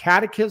part of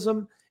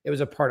catechism, it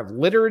was a part of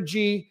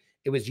liturgy,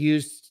 it was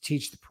used to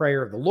teach the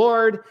prayer of the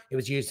Lord, it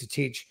was used to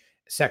teach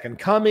second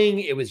coming.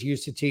 It was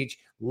used to teach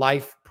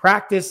life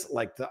practice,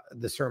 like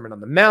the Sermon on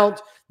the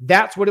Mount.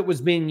 That's what it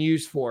was being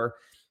used for.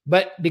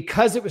 But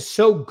because it was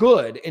so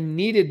good and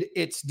needed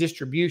its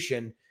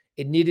distribution,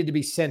 it needed to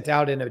be sent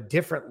out in a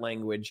different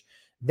language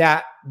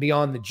that,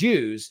 beyond the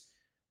Jews,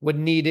 would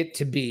need it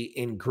to be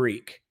in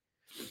Greek.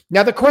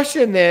 Now, the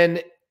question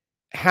then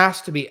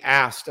has to be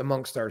asked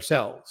amongst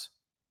ourselves.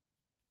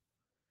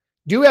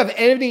 Do you have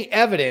any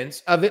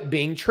evidence of it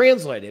being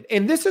translated?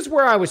 And this is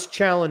where I was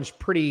challenged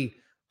pretty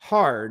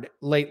hard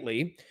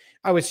lately.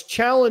 I was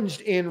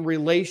challenged in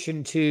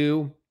relation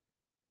to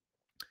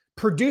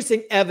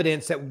producing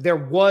evidence that there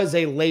was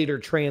a later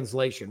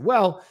translation.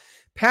 Well,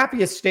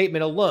 Papias'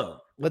 statement alone,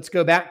 let's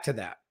go back to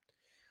that.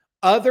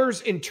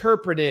 Others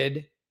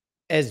interpreted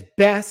as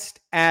best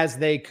as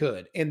they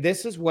could. And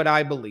this is what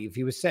I believe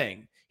he was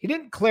saying. He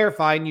didn't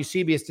clarify, and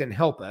Eusebius didn't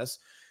help us,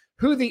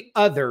 who the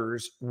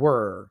others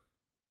were.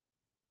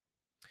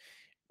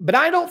 But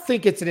I don't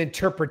think it's an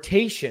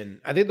interpretation.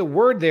 I think the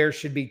word there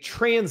should be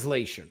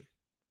translation.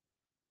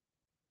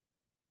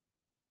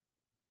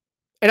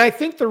 And I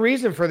think the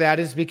reason for that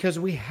is because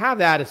we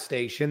have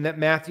attestation that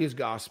Matthew's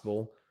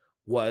gospel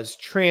was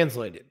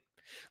translated.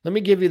 Let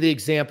me give you the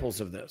examples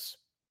of this.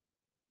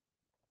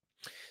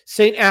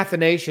 St.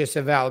 Athanasius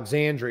of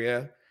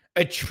Alexandria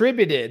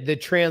attributed the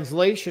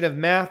translation of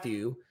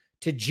Matthew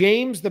to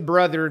James, the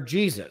brother of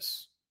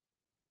Jesus.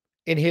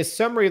 In his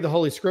summary of the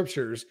Holy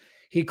Scriptures,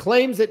 he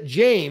claims that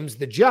James,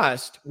 the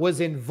just, was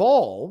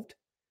involved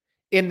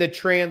in the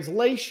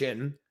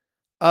translation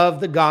of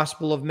the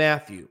Gospel of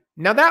Matthew.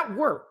 Now that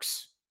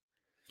works.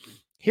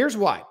 Here's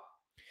why.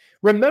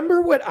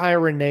 Remember what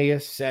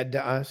Irenaeus said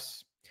to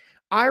us?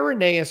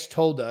 Irenaeus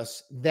told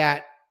us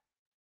that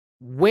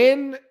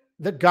when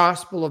the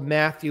Gospel of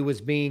Matthew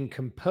was being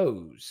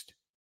composed,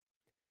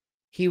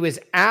 he was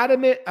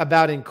adamant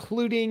about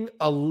including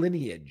a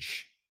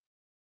lineage.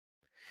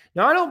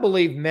 Now, I don't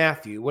believe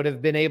Matthew would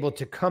have been able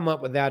to come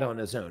up with that on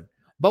his own.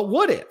 But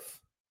what if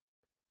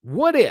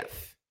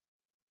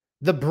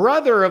the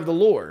brother of the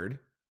Lord,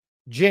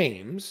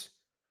 James,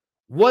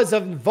 was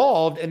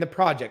involved in the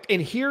project?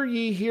 And hear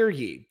ye, hear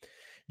ye.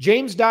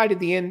 James died at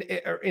the end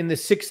in the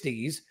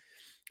 60s.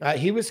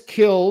 He was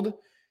killed.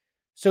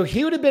 So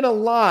he would have been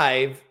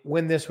alive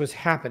when this was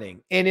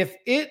happening. And if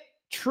it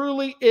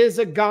truly is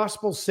a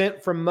gospel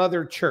sent from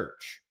Mother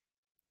Church,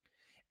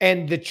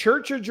 and the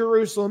Church of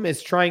Jerusalem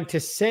is trying to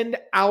send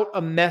out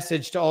a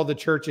message to all the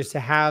churches to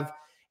have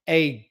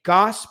a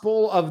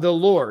gospel of the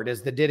Lord,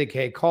 as the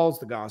Didache calls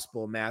the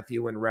Gospel of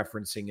Matthew in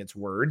referencing its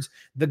words,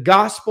 the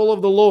gospel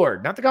of the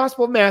Lord, not the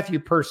Gospel of Matthew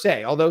per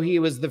se, although he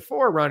was the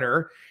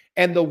forerunner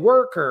and the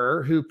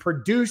worker who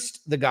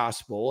produced the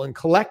gospel and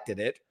collected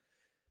it.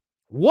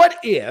 What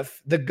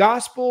if the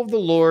gospel of the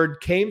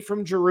Lord came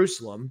from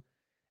Jerusalem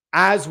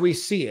as we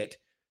see it?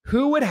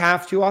 Who would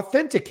have to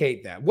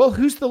authenticate that? Well,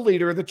 who's the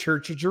leader of the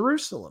Church of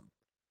Jerusalem?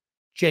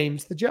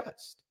 James the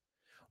Just.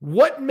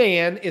 What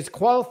man is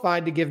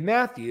qualified to give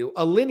Matthew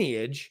a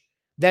lineage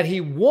that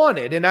he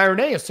wanted, and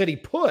Irenaeus said he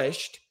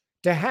pushed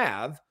to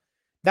have,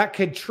 that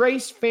could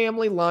trace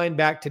family line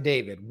back to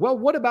David? Well,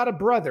 what about a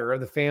brother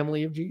of the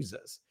family of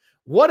Jesus?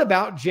 What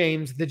about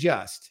James the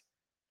Just?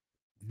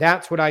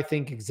 That's what I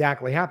think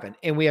exactly happened.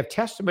 And we have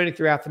testimony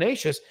through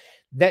Athanasius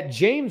that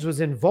James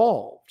was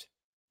involved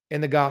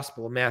in the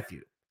Gospel of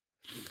Matthew.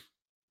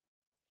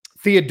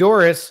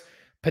 Theodorus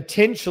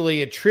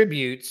potentially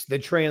attributes the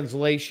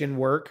translation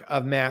work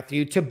of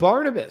Matthew to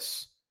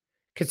Barnabas.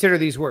 Consider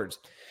these words.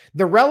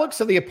 The relics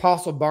of the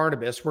apostle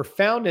Barnabas were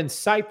found in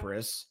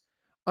Cyprus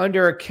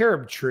under a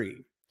carob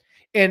tree,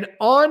 and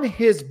on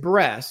his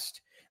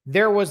breast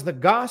there was the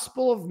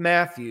Gospel of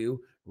Matthew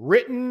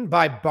written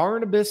by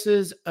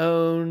Barnabas's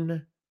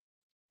own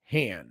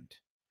hand.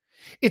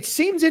 It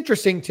seems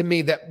interesting to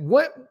me that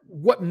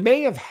what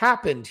may have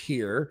happened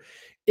here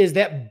is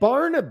that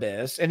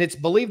Barnabas, and it's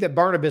believed that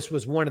Barnabas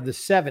was one of the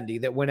 70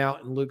 that went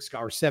out in Luke's,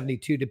 or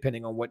 72,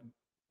 depending on what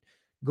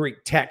Greek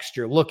text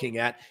you're looking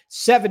at,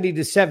 70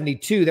 to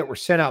 72 that were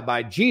sent out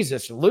by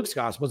Jesus in Luke's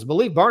gospel. It's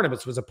believed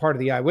Barnabas was a part of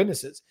the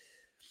eyewitnesses.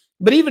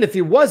 But even if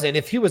he wasn't,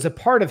 if he was a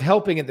part of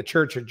helping at the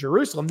Church of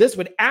Jerusalem, this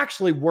would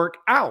actually work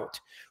out.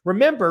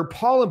 Remember,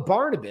 Paul and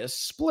Barnabas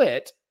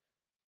split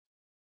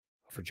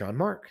for John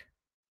Mark.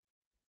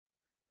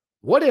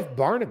 What if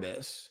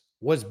Barnabas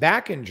was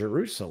back in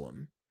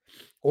Jerusalem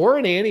or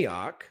in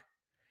Antioch,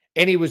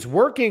 and he was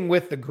working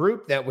with the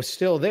group that was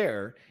still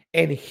there,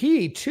 and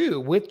he too,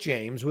 with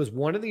James, was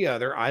one of the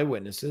other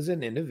eyewitnesses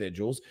and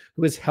individuals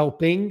who was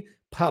helping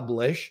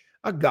publish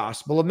a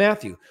Gospel of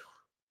Matthew?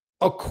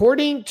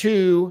 According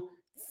to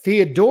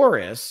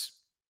Theodorus,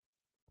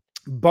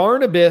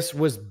 Barnabas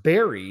was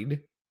buried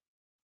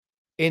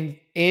in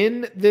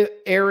the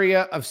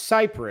area of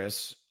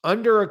Cyprus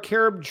under a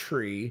carob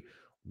tree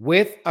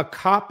with a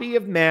copy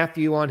of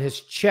Matthew on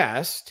his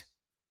chest,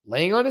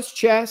 laying on his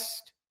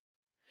chest,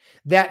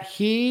 that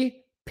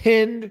he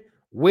penned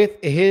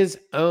with his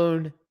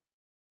own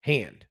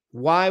hand.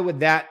 Why would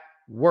that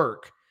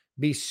work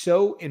be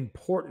so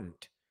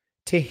important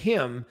to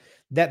him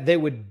that they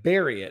would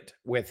bury it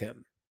with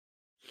him?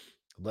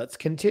 Let's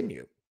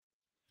continue.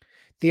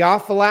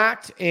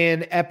 Theophylact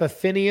and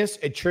Epiphanius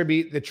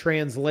attribute the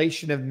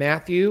translation of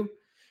Matthew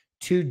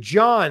to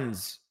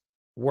John's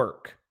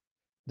work,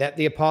 that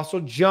the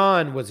Apostle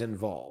John was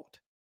involved.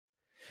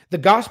 The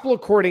Gospel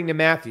according to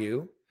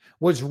Matthew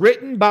was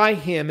written by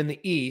him in the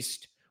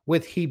East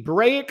with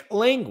Hebraic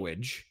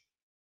language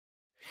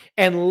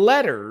and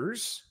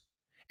letters,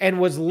 and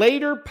was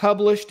later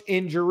published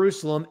in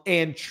Jerusalem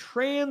and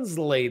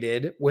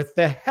translated with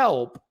the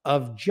help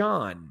of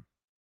John.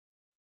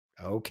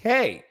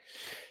 Okay,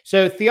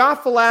 so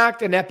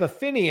Theophylact and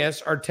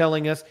Epiphanius are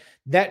telling us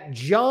that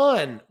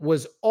John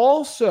was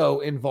also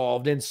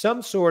involved in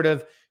some sort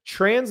of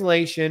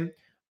translation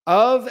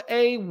of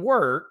a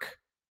work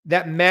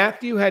that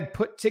Matthew had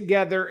put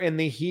together in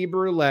the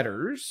Hebrew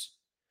letters,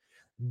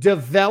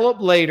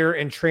 developed later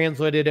and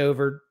translated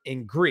over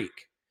in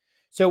Greek.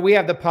 So we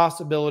have the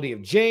possibility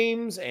of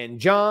James and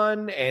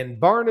John and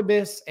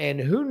Barnabas and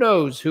who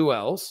knows who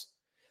else.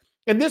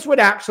 And this would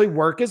actually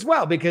work as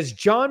well because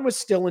John was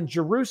still in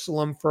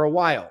Jerusalem for a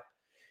while.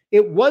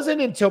 It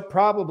wasn't until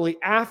probably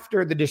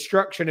after the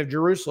destruction of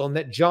Jerusalem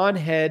that John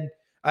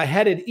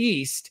headed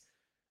east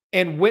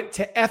and went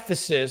to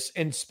Ephesus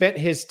and spent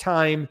his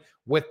time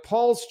with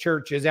Paul's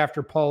churches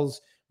after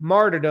Paul's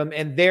martyrdom,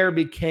 and there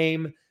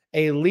became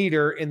a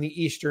leader in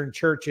the Eastern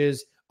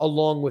churches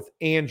along with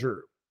Andrew.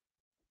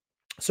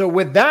 So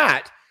with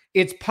that,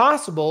 it's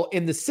possible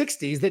in the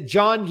 60s that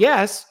John,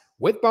 yes,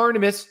 with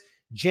Barnabas,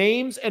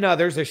 James, and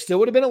others, they still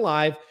would have been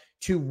alive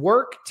to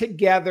work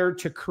together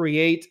to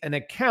create an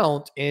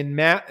account in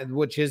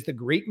which is the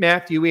Greek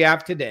Matthew we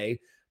have today,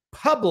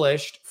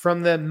 published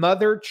from the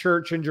mother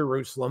church in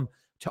Jerusalem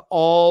to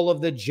all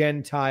of the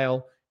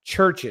Gentile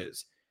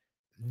churches.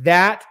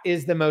 That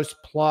is the most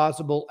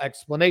plausible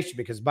explanation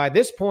because by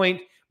this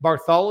point,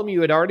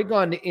 Bartholomew had already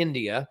gone to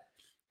India,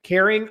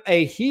 carrying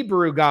a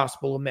Hebrew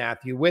gospel of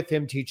Matthew with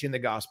him, teaching the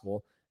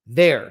gospel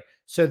there.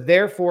 So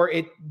therefore,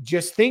 it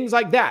just things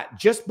like that,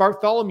 just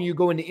Bartholomew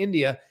going to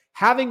India,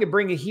 having to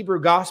bring a Hebrew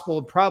gospel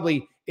and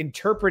probably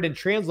interpret and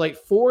translate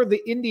for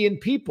the Indian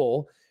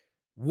people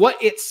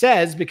what it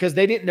says, because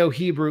they didn't know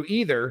Hebrew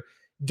either,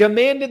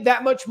 demanded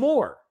that much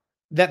more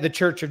that the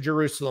Church of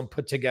Jerusalem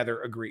put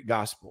together a Greek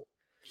gospel.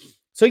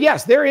 So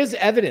yes, there is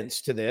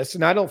evidence to this,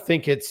 and I don't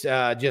think it's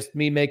just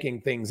me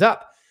making things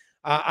up.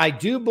 I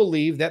do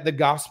believe that the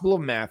Gospel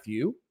of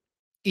Matthew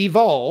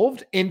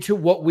evolved into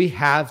what we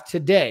have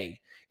today.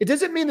 It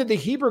doesn't mean that the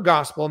Hebrew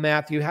Gospel of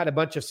Matthew had a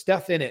bunch of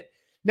stuff in it.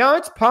 Now,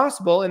 it's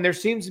possible, and there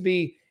seems to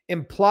be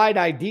implied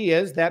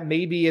ideas that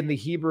maybe in the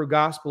Hebrew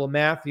Gospel of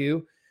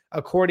Matthew,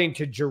 according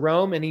to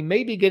Jerome, and he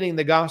may be getting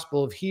the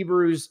Gospel of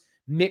Hebrews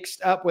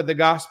mixed up with the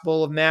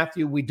Gospel of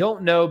Matthew. We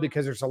don't know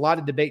because there's a lot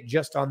of debate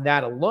just on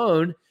that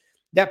alone,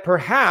 that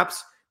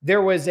perhaps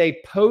there was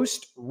a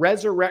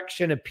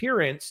post-resurrection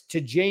appearance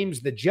to James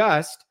the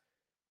Just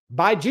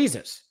by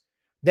Jesus,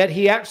 that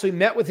he actually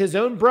met with his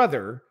own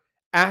brother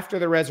after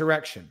the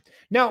resurrection.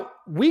 Now,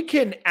 we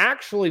can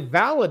actually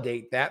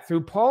validate that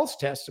through Paul's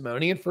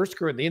testimony in 1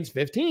 Corinthians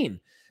 15,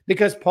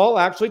 because Paul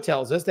actually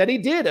tells us that he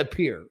did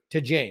appear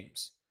to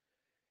James.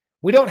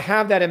 We don't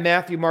have that in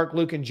Matthew, Mark,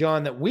 Luke, and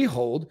John that we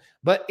hold,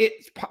 but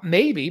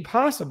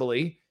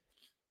possibly,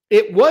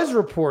 it was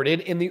reported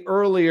in the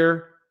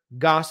earlier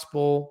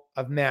Gospel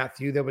of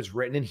Matthew that was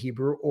written in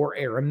Hebrew or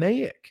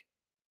Aramaic.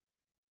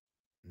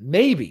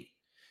 Maybe.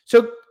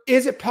 So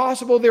is it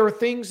possible there are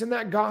things in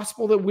that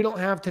gospel that we don't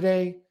have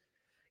today?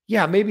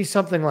 Yeah, maybe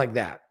something like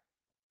that.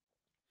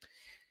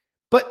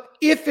 But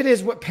if it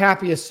is what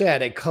Papias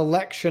said, a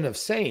collection of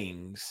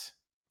sayings,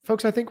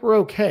 folks, I think we're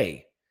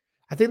okay.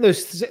 I think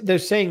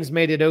those sayings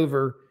made it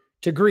over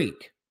to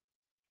Greek.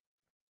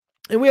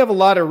 And we have a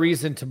lot of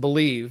reason to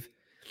believe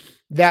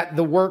that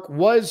the work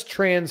was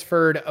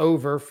transferred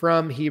over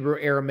from Hebrew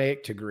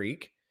Aramaic to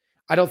Greek.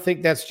 I don't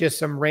think that's just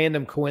some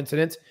random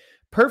coincidence.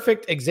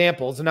 Perfect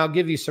examples, and I'll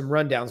give you some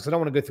rundowns because I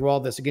don't want to go through all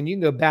this again. You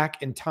can go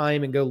back in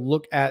time and go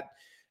look at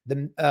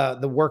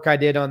the work I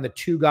did on the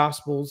two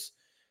gospels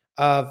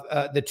of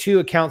the two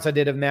accounts I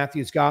did of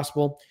Matthew's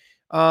gospel.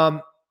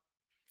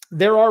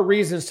 There are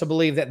reasons to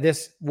believe that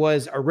this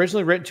was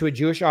originally written to a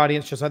Jewish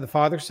audience, just like the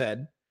Father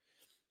said,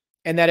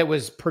 and that it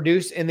was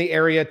produced in the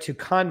area to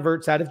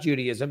converts out of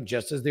Judaism,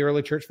 just as the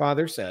early church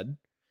fathers said,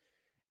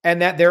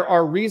 and that there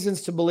are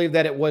reasons to believe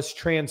that it was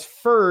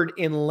transferred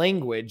in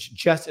language,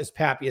 just as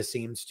Papias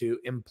seems to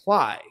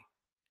imply.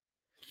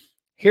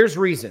 Here's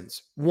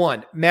reasons.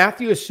 One,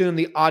 Matthew assumed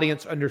the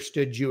audience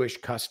understood Jewish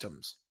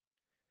customs,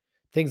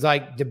 things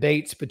like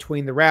debates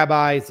between the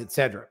rabbis,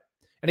 etc.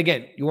 And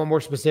again, you want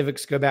more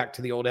specifics, go back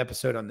to the old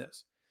episode on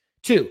this.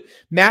 Two,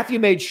 Matthew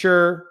made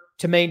sure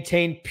to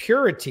maintain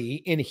purity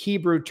in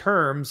Hebrew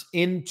terms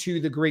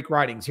into the Greek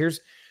writings. Here's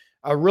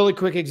a really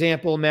quick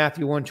example,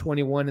 Matthew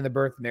 1:21 in the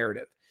birth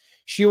narrative.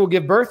 She will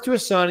give birth to a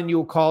son, and you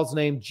will call his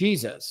name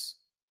Jesus,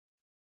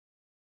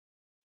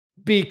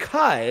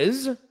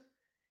 because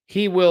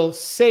he will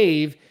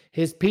save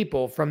his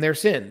people from their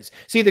sins.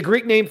 See, the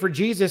Greek name for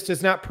Jesus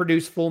does not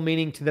produce full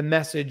meaning to the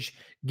message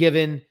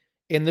given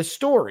in the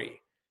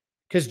story,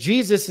 because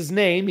Jesus'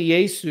 name,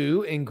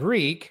 Iesu in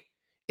Greek,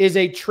 is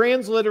a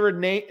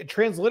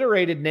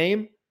transliterated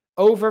name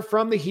over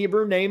from the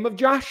Hebrew name of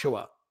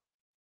Joshua,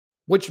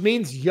 which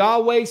means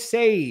Yahweh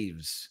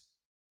saves.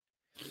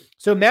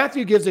 So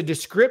Matthew gives a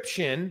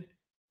description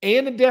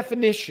and a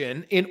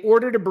definition in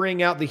order to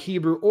bring out the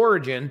Hebrew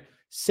origin,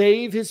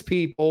 save his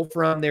people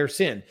from their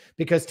sin.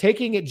 Because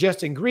taking it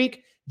just in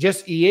Greek,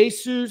 just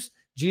Iesus,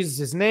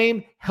 Jesus'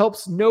 name,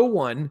 helps no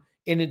one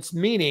in its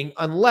meaning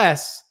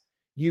unless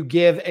you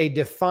give a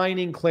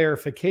defining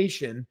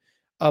clarification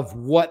of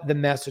what the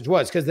message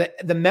was. Because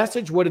the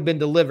message would have been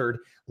delivered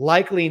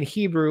likely in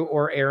Hebrew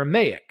or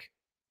Aramaic,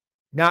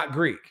 not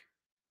Greek.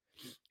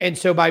 And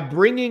so by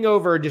bringing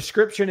over a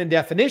description and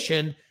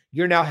definition,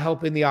 you're now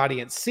helping the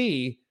audience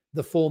see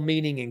the full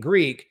meaning in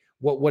Greek,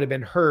 what would have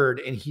been heard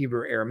in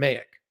Hebrew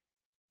Aramaic.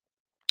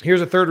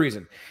 Here's a third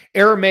reason.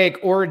 Aramaic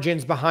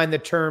origins behind the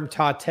term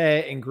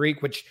tate in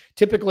Greek, which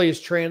typically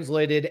is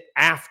translated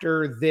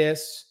after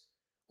this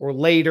or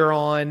later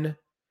on,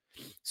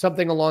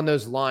 something along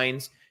those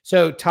lines.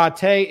 So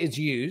tate is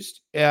used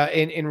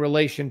in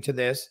relation to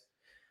this.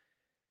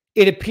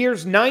 It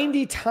appears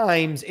 90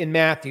 times in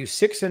Matthew,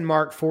 6 in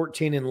Mark,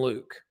 14 in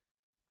Luke.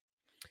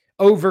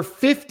 Over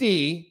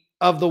 50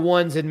 of the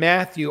ones in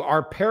Matthew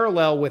are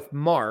parallel with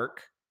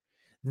Mark.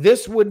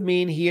 This would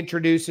mean he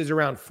introduces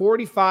around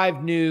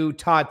 45 new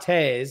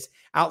tates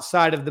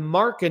outside of the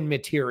Markan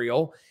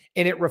material,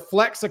 and it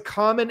reflects a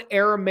common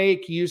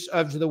Aramaic use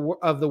of the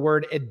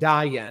word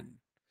edayan.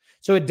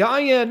 So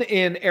edayan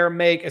in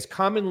Aramaic is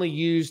commonly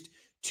used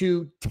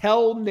to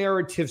tell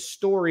narrative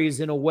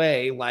stories in a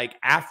way like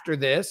after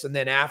this and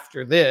then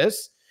after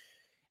this.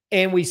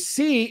 And we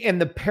see in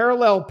the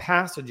parallel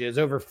passages,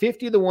 over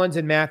 50 of the ones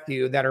in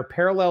Matthew that are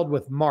paralleled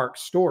with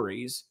Mark's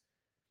stories,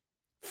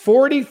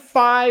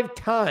 45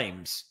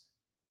 times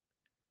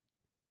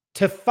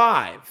to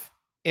 5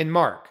 in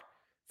Mark.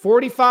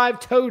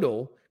 45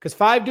 total, because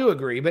 5 do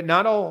agree, but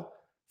not all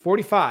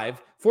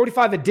 45.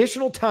 45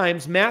 additional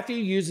times Matthew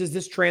uses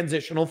this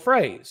transitional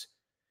phrase,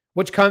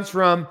 which comes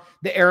from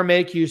the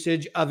Aramaic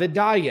usage of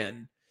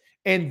edayan.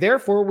 And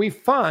therefore, we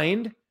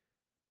find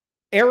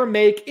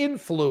Aramaic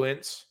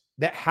influence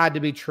that had to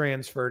be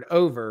transferred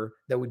over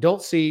that we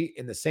don't see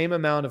in the same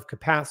amount of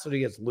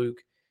capacity as Luke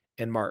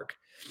and Mark.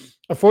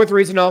 A fourth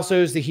reason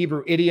also is the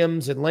Hebrew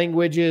idioms and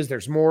languages.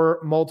 There's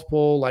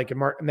multiple, like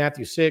in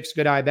Matthew 6,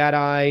 good eye, bad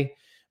eye.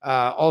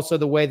 Also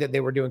the way that they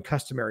were doing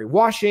customary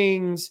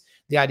washings,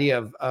 the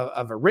idea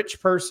of a rich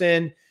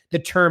person, the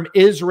term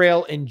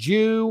Israel and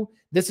Jew.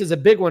 This is a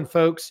big one,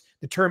 folks.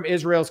 The term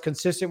Israel is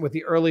consistent with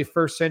the early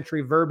first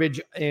century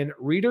verbiage and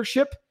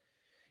readership.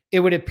 It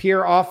would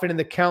appear often in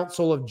the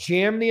Council of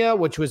Jamnia,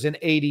 which was in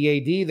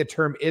 80 AD. The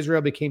term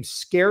Israel became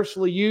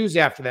scarcely used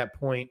after that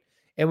point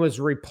and was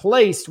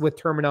replaced with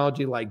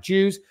terminology like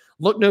Jews.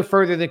 Look no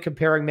further than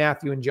comparing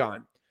Matthew and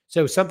John.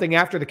 So something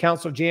after the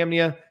Council of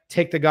Jamnia,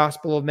 take the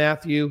Gospel of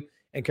Matthew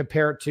and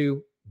compare it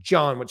to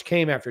John, which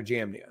came after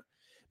Jamnia.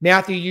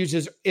 Matthew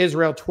uses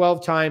Israel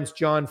 12 times,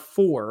 John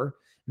 4.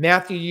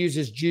 Matthew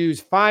uses Jews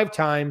 5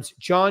 times.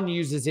 John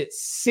uses it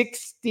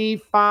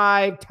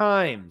 65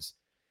 times.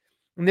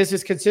 And this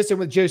is consistent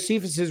with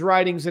Josephus'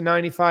 writings in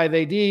 95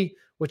 AD,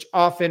 which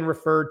often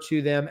referred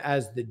to them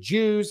as the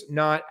Jews,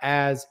 not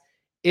as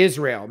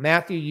Israel.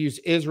 Matthew used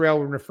Israel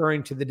when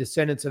referring to the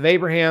descendants of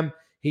Abraham.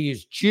 He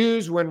used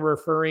Jews when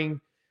referring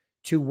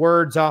to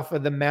words off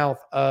of the mouth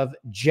of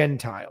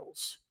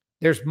Gentiles.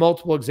 There's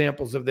multiple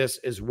examples of this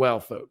as well,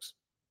 folks.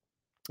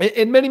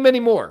 And many, many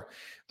more.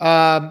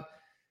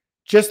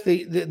 Just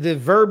the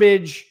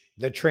verbiage,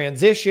 the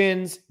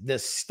transitions, the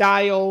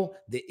style,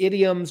 the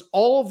idioms,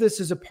 all of this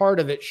is a part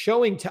of it,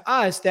 showing to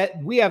us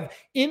that we have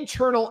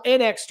internal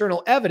and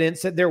external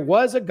evidence that there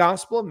was a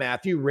Gospel of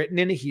Matthew written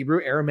in a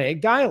Hebrew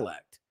Aramaic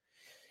dialect.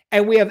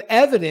 And we have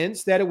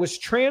evidence that it was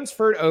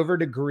transferred over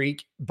to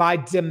Greek by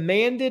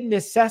demanded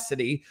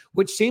necessity,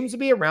 which seems to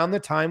be around the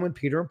time when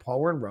Peter and Paul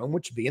were in Rome,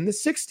 which would be in the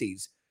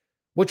 60s,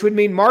 which would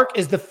mean Mark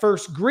is the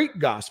first Greek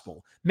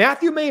gospel.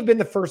 Matthew may have been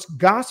the first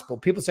gospel.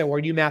 People say, well, are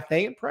you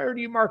Matthean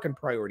priority or Markan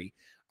priority?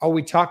 Are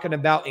we talking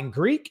about in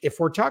Greek? If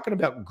we're talking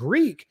about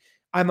Greek,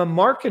 I'm a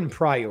Markan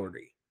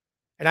priority.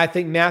 And I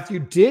think Matthew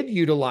did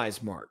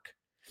utilize Mark.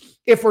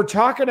 If we're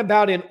talking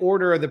about in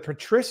order of the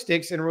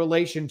patristics in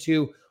relation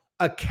to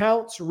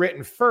accounts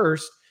written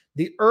first,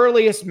 the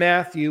earliest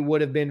Matthew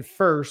would have been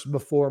first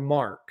before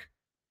Mark.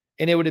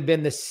 And it would have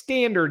been the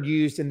standard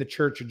used in the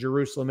Church of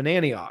Jerusalem and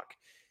Antioch.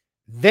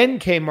 Then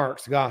came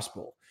Mark's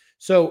gospel.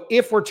 So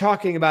if we're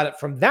talking about it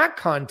from that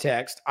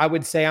context, I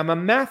would say I'm a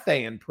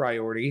Matthean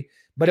priority,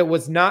 but it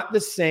was not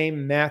the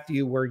same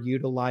Matthew we're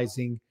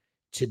utilizing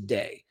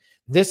today.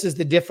 This is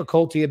the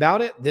difficulty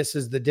about it. This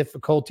is the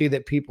difficulty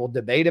that people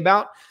debate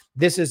about.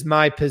 This is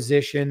my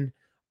position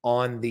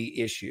on the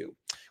issue.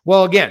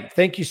 Well, again,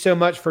 thank you so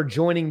much for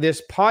joining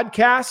this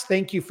podcast.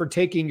 Thank you for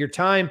taking your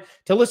time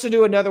to listen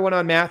to another one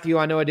on Matthew.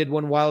 I know I did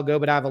one a while ago,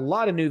 but I have a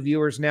lot of new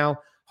viewers now.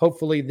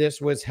 Hopefully this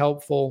was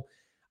helpful.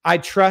 I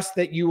trust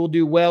that you will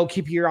do well.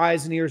 Keep your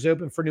eyes and ears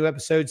open for new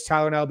episodes.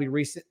 Tyler and I will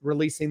be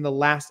releasing the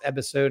last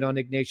episode on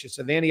Ignatius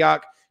of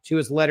Antioch, to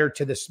his letter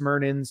to the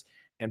Smyrnans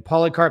and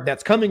Polycarp.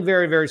 That's coming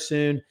very, very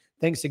soon.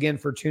 Thanks again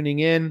for tuning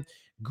in.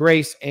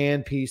 Grace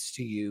and peace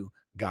to you.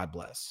 God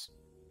bless.